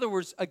 in other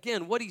words,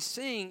 again, what he's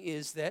saying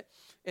is that,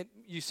 and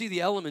you see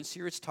the elements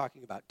here, it's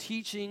talking about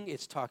teaching,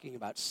 it's talking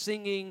about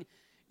singing,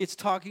 it's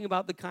talking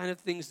about the kind of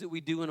things that we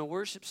do in a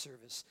worship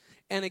service.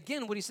 And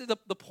again, what he said,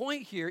 the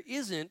point here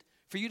isn't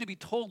for you to be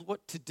told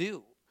what to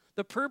do.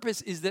 The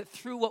purpose is that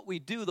through what we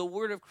do, the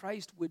word of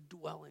Christ would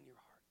dwell in your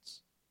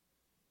hearts.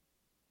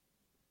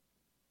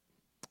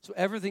 So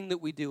everything that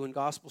we do in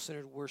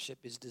gospel-centered worship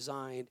is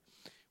designed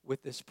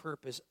with this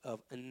purpose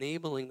of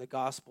enabling the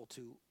gospel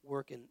to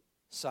work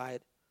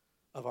inside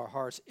of our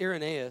hearts.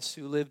 Irenaeus,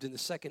 who lived in the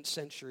 2nd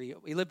century,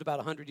 he lived about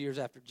 100 years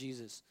after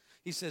Jesus,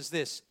 he says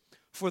this,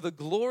 for the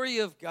glory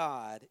of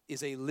God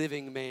is a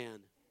living man,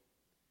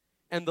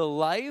 and the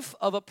life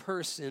of a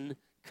person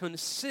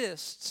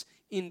consists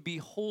in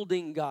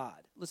beholding God.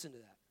 Listen to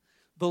that.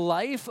 The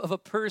life of a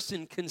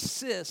person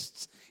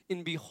consists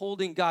in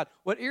beholding God.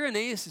 What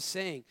Irenaeus is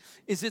saying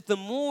is that the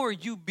more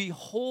you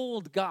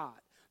behold God,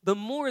 the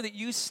more that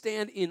you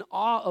stand in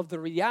awe of the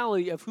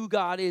reality of who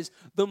God is,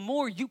 the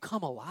more you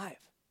come alive.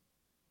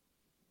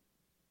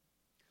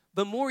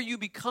 The more you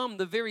become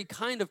the very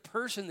kind of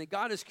person that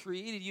God has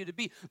created you to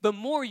be, the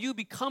more you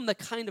become the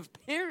kind of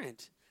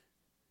parent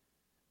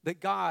that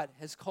God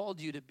has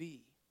called you to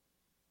be.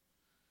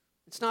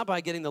 It's not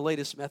by getting the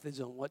latest methods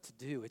on what to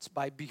do. It's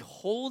by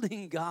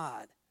beholding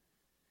God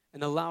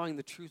and allowing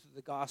the truth of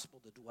the gospel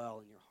to dwell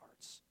in your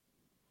hearts.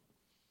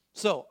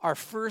 So, our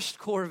first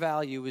core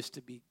value is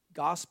to be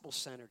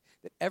gospel-centered,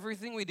 that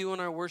everything we do in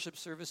our worship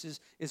services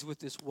is with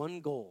this one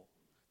goal,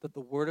 that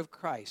the word of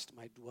Christ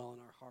might dwell in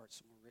our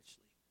hearts more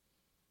richly.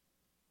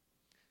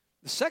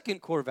 The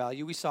second core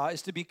value we saw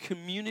is to be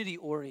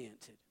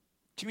community-oriented.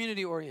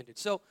 Community-oriented.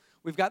 So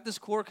we've got this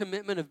core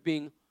commitment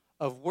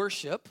of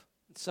worship.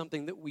 It's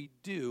something that we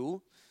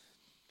do.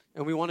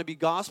 And we want to be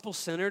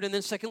gospel-centered. And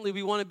then secondly,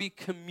 we want to be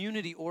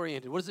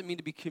community-oriented. What does it mean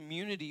to be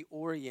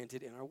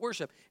community-oriented in our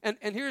worship? And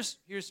here's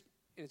in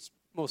its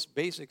most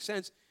basic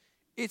sense,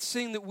 it's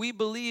saying that we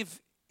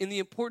believe in the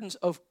importance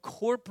of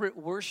corporate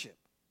worship.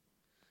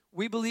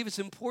 We believe it's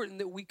important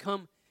that we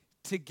come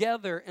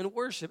together and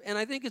worship. And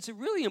I think it's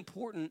really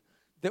important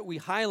that we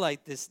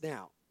highlight this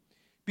now,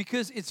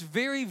 because it's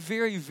very,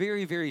 very,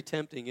 very, very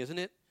tempting, isn't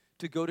it,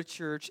 to go to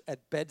church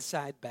at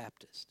Bedside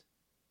Baptist.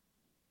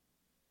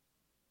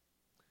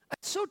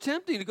 It's so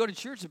tempting to go to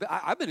church.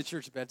 I've been to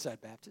church at Bedside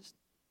Baptist,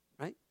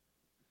 right?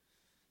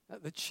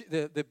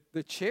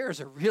 The chairs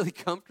are really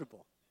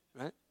comfortable,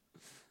 right?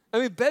 I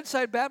mean,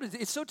 Bedside Baptist,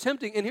 it's so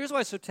tempting. And here's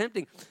why it's so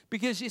tempting,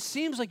 because it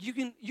seems like you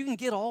can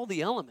get all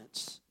the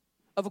elements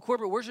of a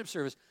corporate worship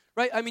service.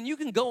 Right? I mean, you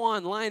can go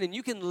online and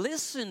you can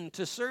listen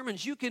to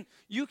sermons. You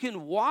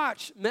can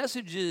watch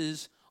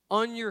messages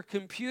on your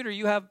computer.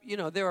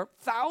 There are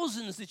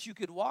thousands that you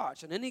could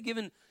watch on any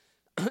given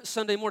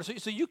Sunday morning.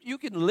 So you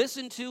can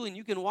listen to and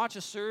you can watch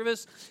a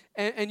service,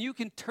 and you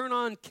can turn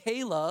on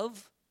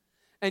K-Love,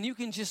 and you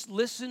can just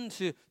listen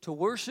to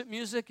worship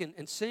music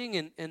and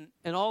sing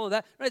and all of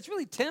that. Right? It's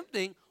really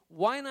tempting.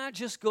 Why not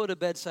just go to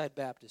Bedside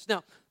Baptist?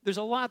 Now, there's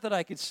a lot that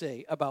I could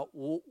say about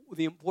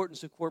the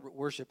importance of corporate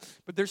worship,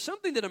 but there's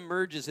something that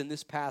emerges in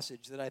this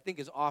passage that I think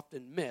is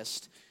often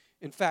missed.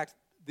 In fact,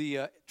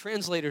 the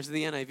translators of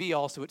the NIV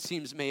also, it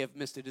seems, may have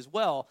missed it as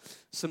well.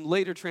 Some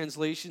later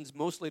translations,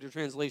 most later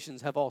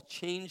translations, have all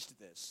changed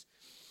this.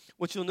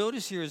 What you'll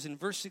notice here is in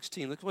verse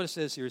 16, look what it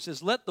says here. It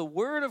says, "Let the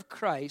word of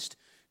Christ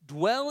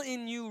dwell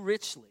in you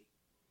richly."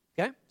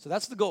 Okay? So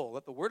that's the goal.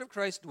 Let the word of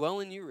Christ dwell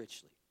in you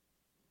richly.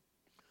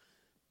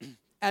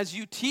 "As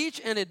you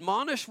teach and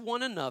admonish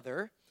one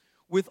another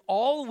with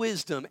all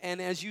wisdom,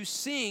 and as you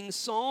sing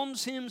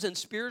psalms, hymns, and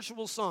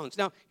spiritual songs."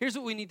 Now, here's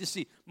what we need to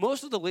see.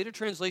 Most of the later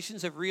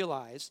translations have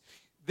realized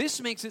this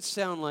makes it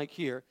sound like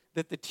here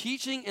that the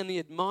teaching and the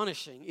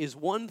admonishing is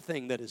one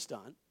thing that is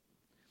done,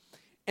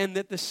 and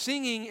that the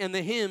singing and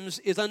the hymns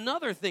is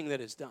another thing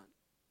that is done.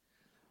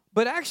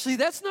 But actually,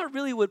 that's not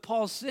really what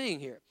Paul's saying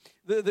here.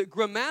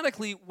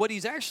 Grammatically, what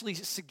he's actually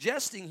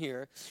suggesting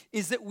here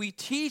is that we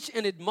teach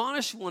and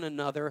admonish one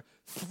another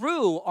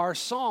through our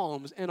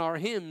psalms and our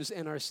hymns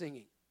and our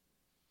singing.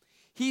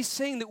 He's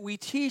saying that we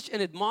teach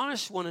and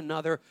admonish one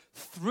another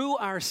through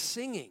our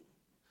singing.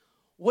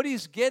 What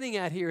he's getting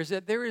at here is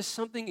that there is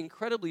something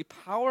incredibly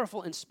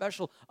powerful and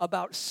special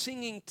about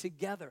singing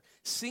together,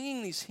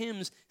 singing these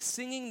hymns,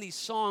 singing these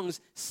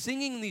songs,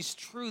 singing these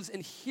truths,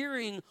 and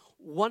hearing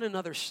one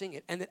another sing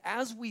it. And that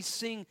as we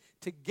sing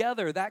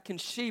together, that can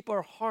shape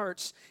our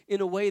hearts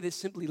in a way that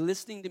simply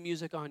listening to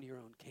music on your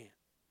own can't.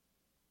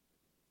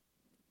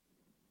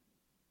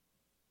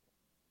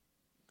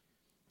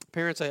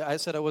 Parents, I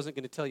said I wasn't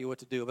going to tell you what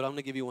to do, but I'm going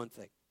to give you one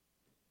thing.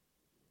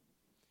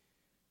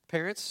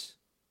 Parents,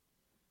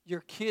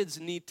 your kids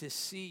need to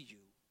see you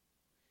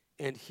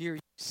and hear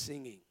you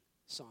singing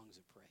songs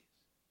of praise.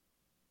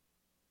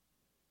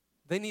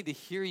 They need to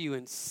hear you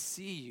and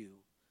see you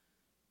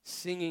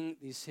singing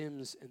these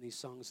hymns and these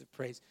songs of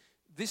praise.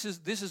 This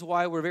is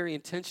why we're very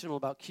intentional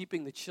about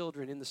keeping the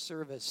children in the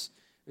service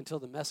until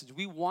the message.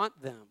 We want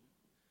them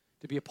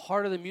to be a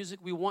part of the music.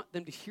 We want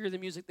them to hear the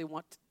music.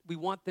 We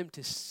want them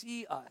to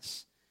see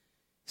us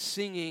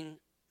singing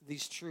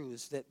these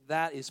truths,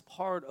 that is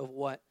part of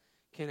what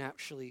can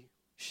actually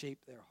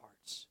shape their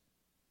hearts.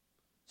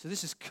 So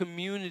this is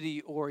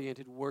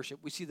community-oriented worship.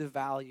 We see the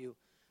value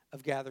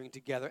of gathering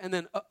together. And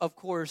then, of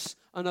course,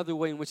 another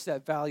way in which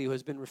that value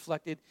has been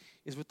reflected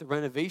is with the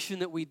renovation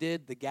that we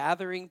did, the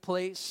gathering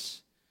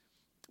place.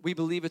 We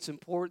believe it's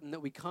important that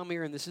we come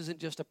here, and this isn't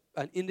just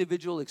an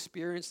individual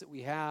experience that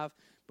we have,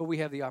 but we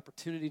have the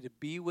opportunity to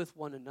be with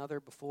one another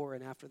before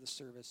and after the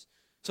service.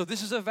 So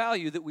this is a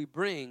value that we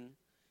bring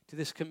to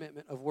this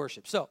commitment of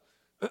worship. So,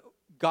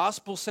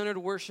 gospel-centered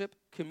worship,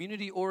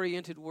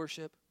 community-oriented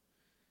worship,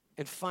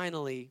 and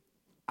finally,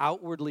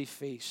 outwardly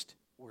faced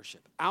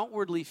worship.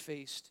 Outwardly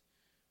faced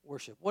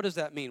worship. What does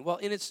that mean? Well,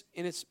 in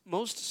its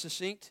most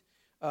succinct,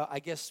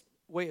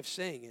 way of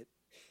saying it,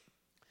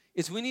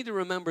 is we need to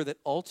remember that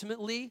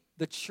ultimately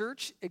the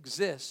church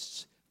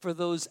exists for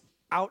those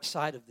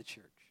outside of the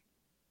church.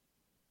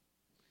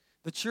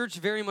 The church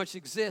very much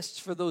exists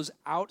for those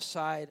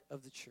outside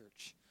of the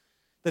church.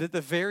 That at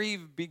the very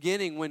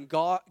beginning, when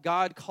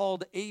God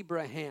called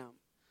Abraham,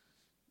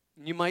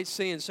 you might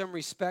say in some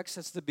respects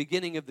that's the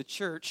beginning of the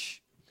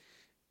church,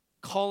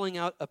 calling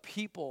out a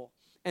people.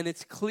 And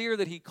it's clear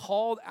that he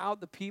called out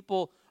the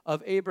people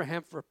of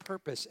Abraham for a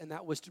purpose, and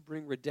that was to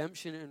bring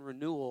redemption and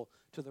renewal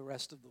to the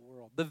rest of the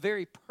world. The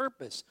very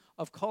purpose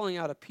of calling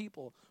out a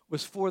people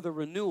was for the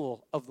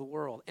renewal of the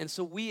world. And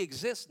so we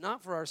exist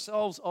not for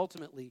ourselves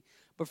ultimately,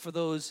 but for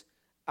those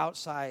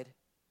outside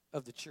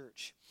of the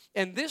church.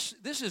 And this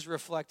is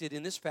reflected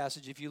in this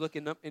passage. If you look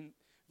in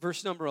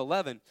verse number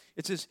 11,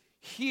 it says,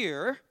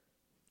 here,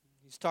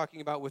 he's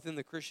talking about within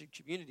the Christian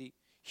community,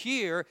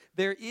 here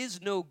there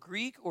is no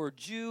Greek or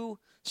Jew,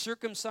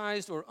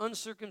 circumcised or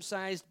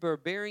uncircumcised,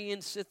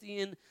 barbarian,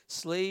 Scythian,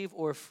 slave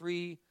or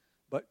free,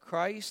 but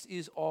Christ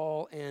is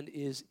all and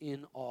is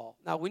in all.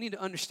 Now, we need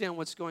to understand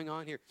what's going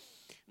on here.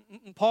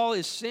 Paul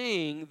is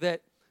saying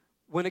that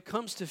when it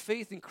comes to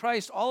faith in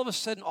Christ, all of a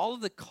sudden, all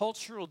of the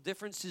cultural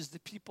differences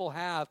that people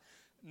have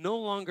no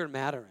longer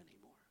matter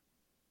anymore.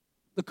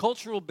 The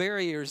cultural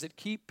barriers that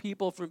keep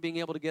people from being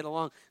able to get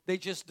along, they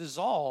just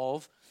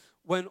dissolve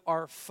when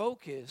our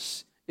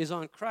focus is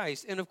on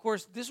Christ. And of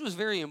course, this was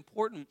very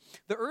important.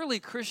 The early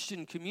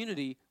Christian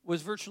community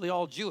was virtually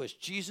all Jewish.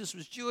 Jesus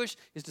was Jewish,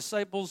 his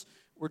disciples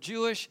were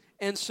Jewish.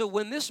 And so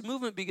when this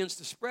movement begins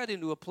to spread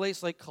into a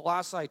place like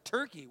Colossae,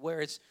 Turkey,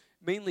 where it's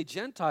mainly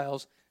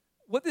Gentiles,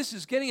 what this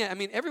is getting at, I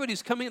mean,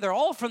 everybody's coming, they're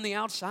all from the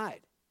outside.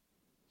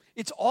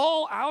 It's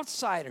all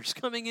outsiders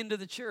coming into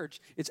the church.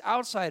 It's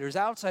outsiders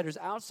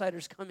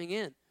coming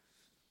in.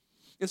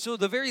 And so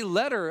the very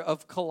letter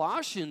of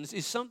Colossians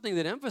is something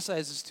that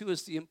emphasizes to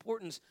us the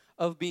importance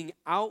of being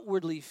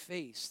outwardly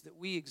faced, that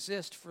we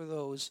exist for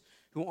those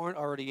who aren't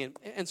already in.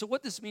 And so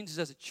what this means is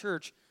as a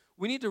church,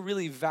 we need to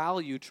really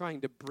value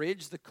trying to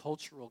bridge the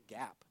cultural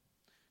gap.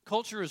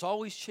 Culture is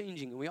always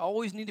changing, and we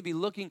always need to be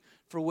looking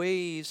for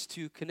ways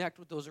to connect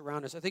with those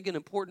around us. I think an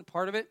important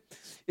part of it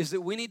is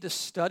that we need to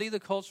study the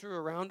culture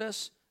around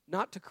us,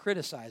 not to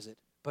criticize it,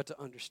 but to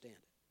understand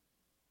it.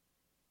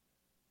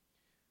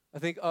 I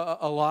think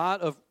a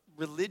lot of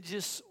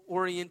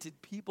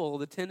religious-oriented people,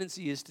 the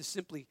tendency is to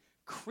simply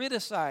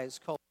criticize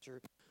culture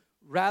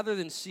rather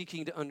than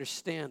seeking to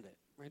understand it.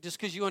 Right? Just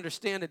because you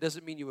understand it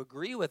doesn't mean you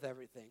agree with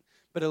everything,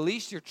 but at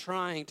least you're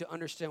trying to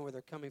understand where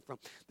they're coming from.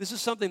 This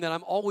is something that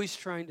I'm always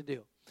trying to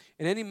do.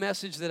 In any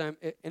message that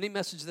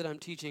I'm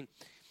teaching,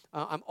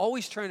 I'm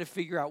always trying to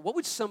figure out what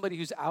would somebody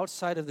who's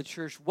outside of the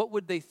church, what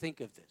would they think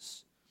of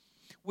this?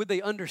 Would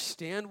they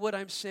understand what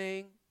I'm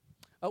saying?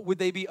 Would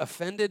they be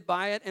offended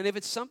by it? And if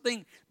it's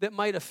something that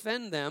might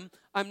offend them,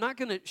 I'm not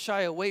going to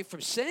shy away from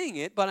saying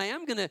it, but I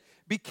am going to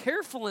be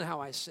careful in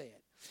how I say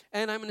it.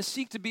 And I'm going to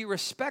seek to be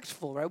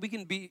respectful, right? We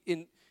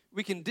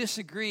can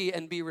disagree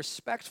and be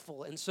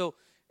respectful. And so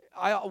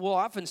I will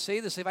often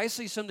say this. If I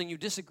say something you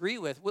disagree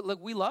with, look,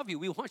 we love you.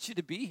 We want you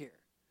to be here.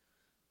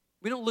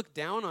 We don't look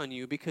down on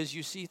you because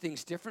you see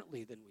things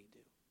differently than we do.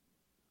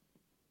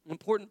 An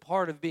important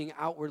part of being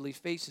outwardly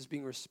faced is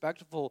being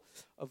respectful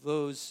of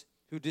those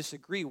who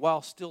disagree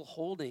while still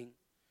holding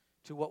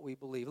to what we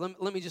believe.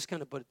 Let me just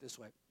kind of put it this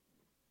way.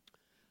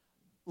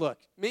 Look,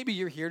 maybe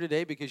you're here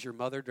today because your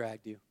mother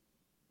dragged you.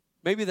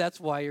 Maybe that's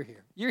why you're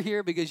here. You're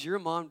here because your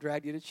mom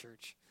dragged you to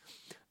church.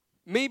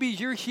 Maybe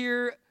you're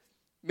here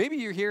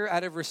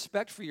out of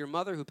respect for your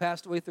mother who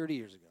passed away 30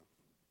 years ago.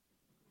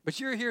 But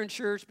you're here in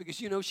church because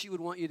you know she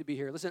would want you to be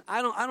here. Listen,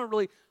 I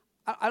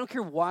don't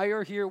care why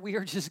you're here. We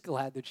are just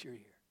glad that you're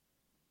here.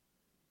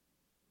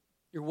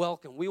 You're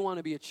welcome. We want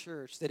to be a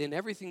church that in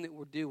everything that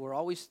we do, we're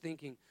always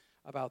thinking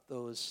about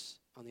those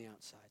on the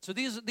outside. So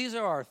these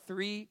are our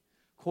three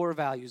core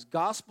values: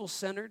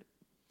 gospel-centered,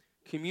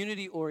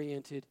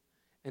 community-oriented,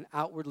 and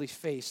outwardly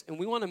faced. And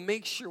we want to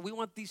make sure, we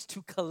want these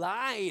to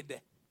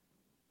collide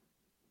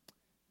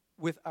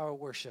with our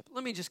worship.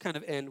 Let me just kind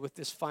of end with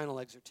this final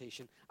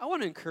exhortation. I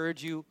want to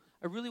encourage you,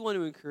 I really want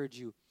to encourage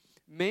you,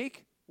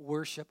 make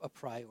worship a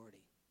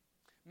priority.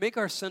 Make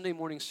our Sunday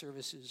morning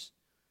services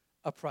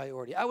a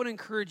priority. I would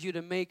encourage you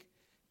to make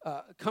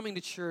coming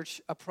to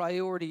church a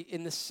priority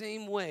in the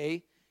same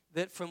way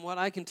that, from what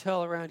I can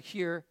tell around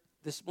here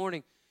this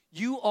morning,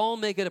 you all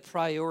make it a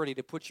priority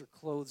to put your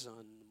clothes on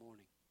in the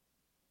morning.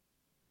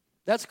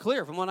 That's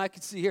clear from what I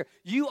can see here.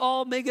 You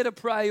all make it a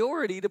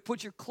priority to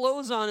put your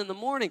clothes on in the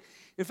morning.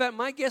 In fact,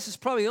 my guess is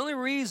probably the only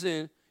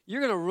reason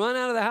you're going to run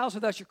out of the house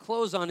without your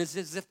clothes on is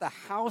as if the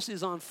house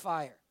is on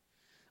fire.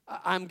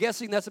 I'm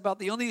guessing that's about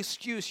the only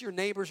excuse your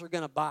neighbors are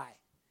going to buy,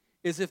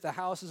 is if the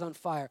house is on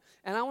fire.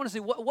 And I want to say,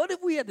 what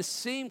if we had the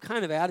same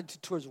kind of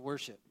attitude towards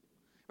worship?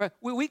 Right?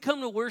 We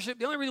come to worship.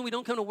 The only reason we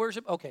don't come to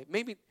worship, okay,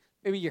 maybe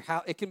your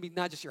house, it can be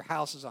not just your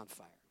house is on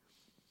fire.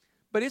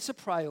 But it's a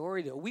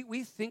priority.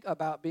 We think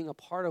about being a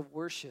part of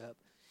worship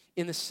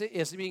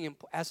as being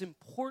as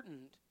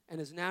important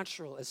and as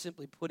natural as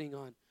simply putting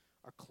on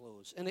our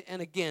clothes.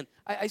 And again,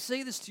 I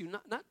say this to you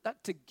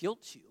not to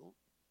guilt you.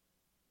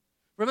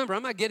 Remember,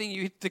 I'm not getting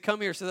you to come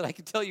here so that I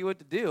can tell you what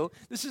to do.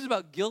 This is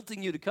about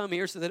guilting you to come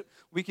here so that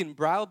we can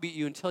browbeat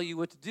you and tell you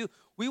what to do.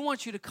 We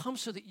want you to come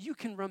so that you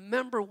can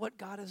remember what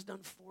God has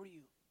done for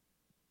you.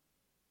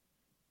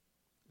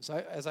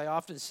 As I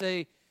often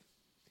say,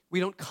 we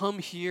don't come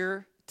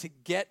here to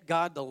get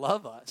God to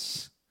love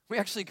us. We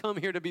actually come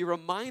here to be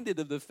reminded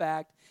of the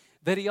fact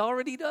that he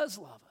already does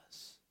love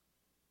us.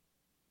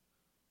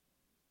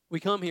 We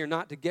come here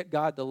not to get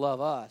God to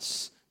love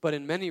us, but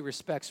in many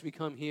respects we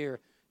come here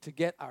to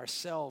get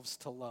ourselves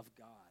to love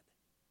God.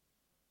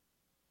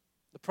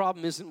 The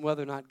problem isn't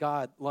whether or not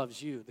God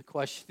loves you. The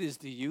question is,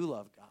 do you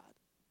love God?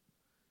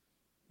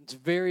 It's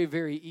very,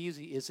 very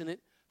easy, isn't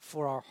it,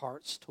 for our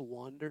hearts to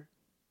wander?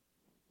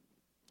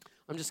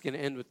 I'm just going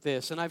to end with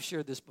this, and I've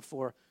shared this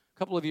before. A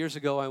couple of years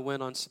ago, I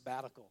went on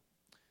sabbatical.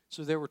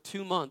 So there were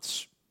 2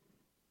 months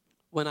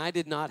when I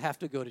did not have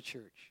to go to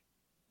church.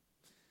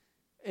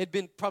 It had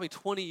been probably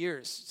 20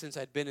 years since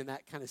I'd been in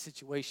that kind of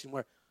situation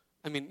where,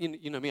 I mean,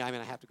 you know me, I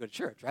have to go to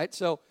church, right?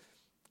 So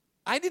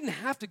I didn't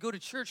have to go to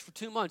church for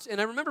 2 months. And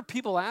I remember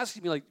people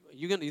asking me, like,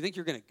 you think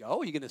you're going to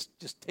go? Are you going to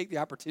just take the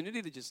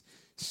opportunity to just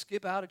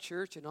skip out of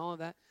church and all of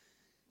that?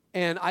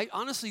 And I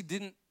honestly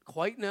didn't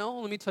quite know.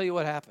 Let me tell you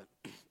what happened.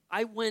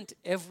 I went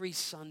every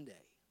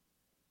Sunday.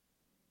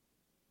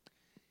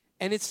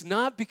 And it's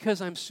not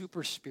because I'm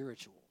super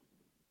spiritual.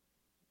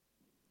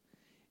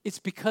 It's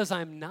because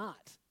I'm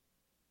not.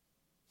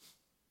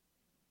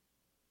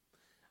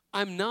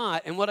 I'm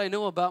not, and what I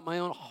know about my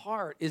own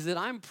heart is that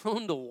I'm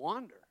prone to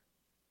wander.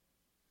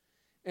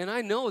 And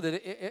I know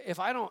that if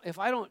I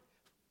don't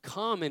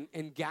come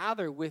and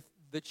gather with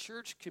the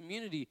church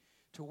community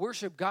to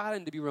worship God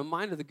and to be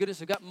reminded of the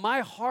goodness of God, my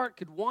heart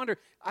could wander.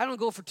 I don't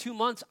go for 2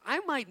 months, I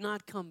might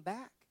not come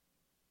back.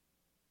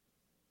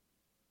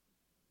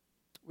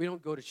 We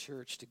don't go to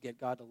church to get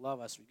God to love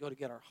us. We go to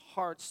get our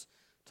hearts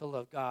to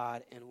love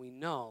God, and we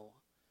know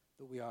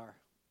that we are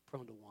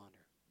prone to wander.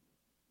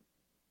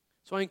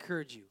 So I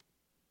encourage you,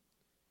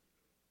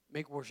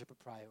 make worship a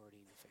priority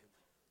in your family.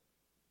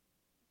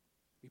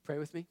 Will you pray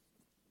with me?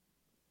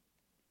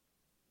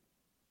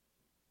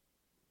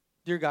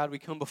 Dear God, we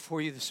come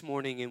before you this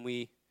morning and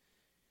we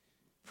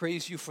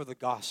praise you for the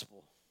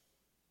gospel.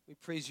 We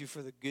praise you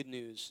for the good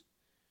news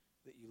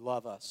that you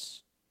love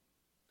us,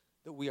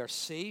 that we are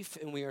safe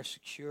and we are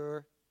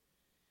secure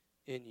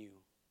in you.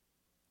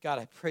 God,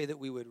 I pray that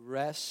we would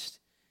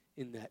rest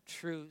in that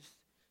truth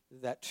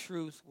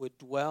would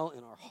dwell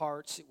in our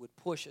hearts. It would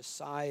push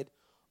aside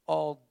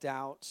all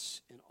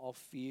doubts and all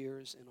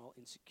fears and all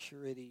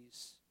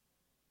insecurities.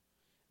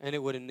 And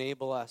it would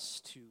enable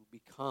us to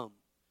become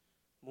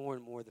more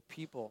and more the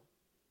people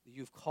that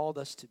you've called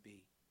us to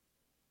be.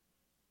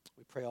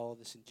 We pray all of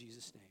this in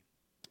Jesus' name.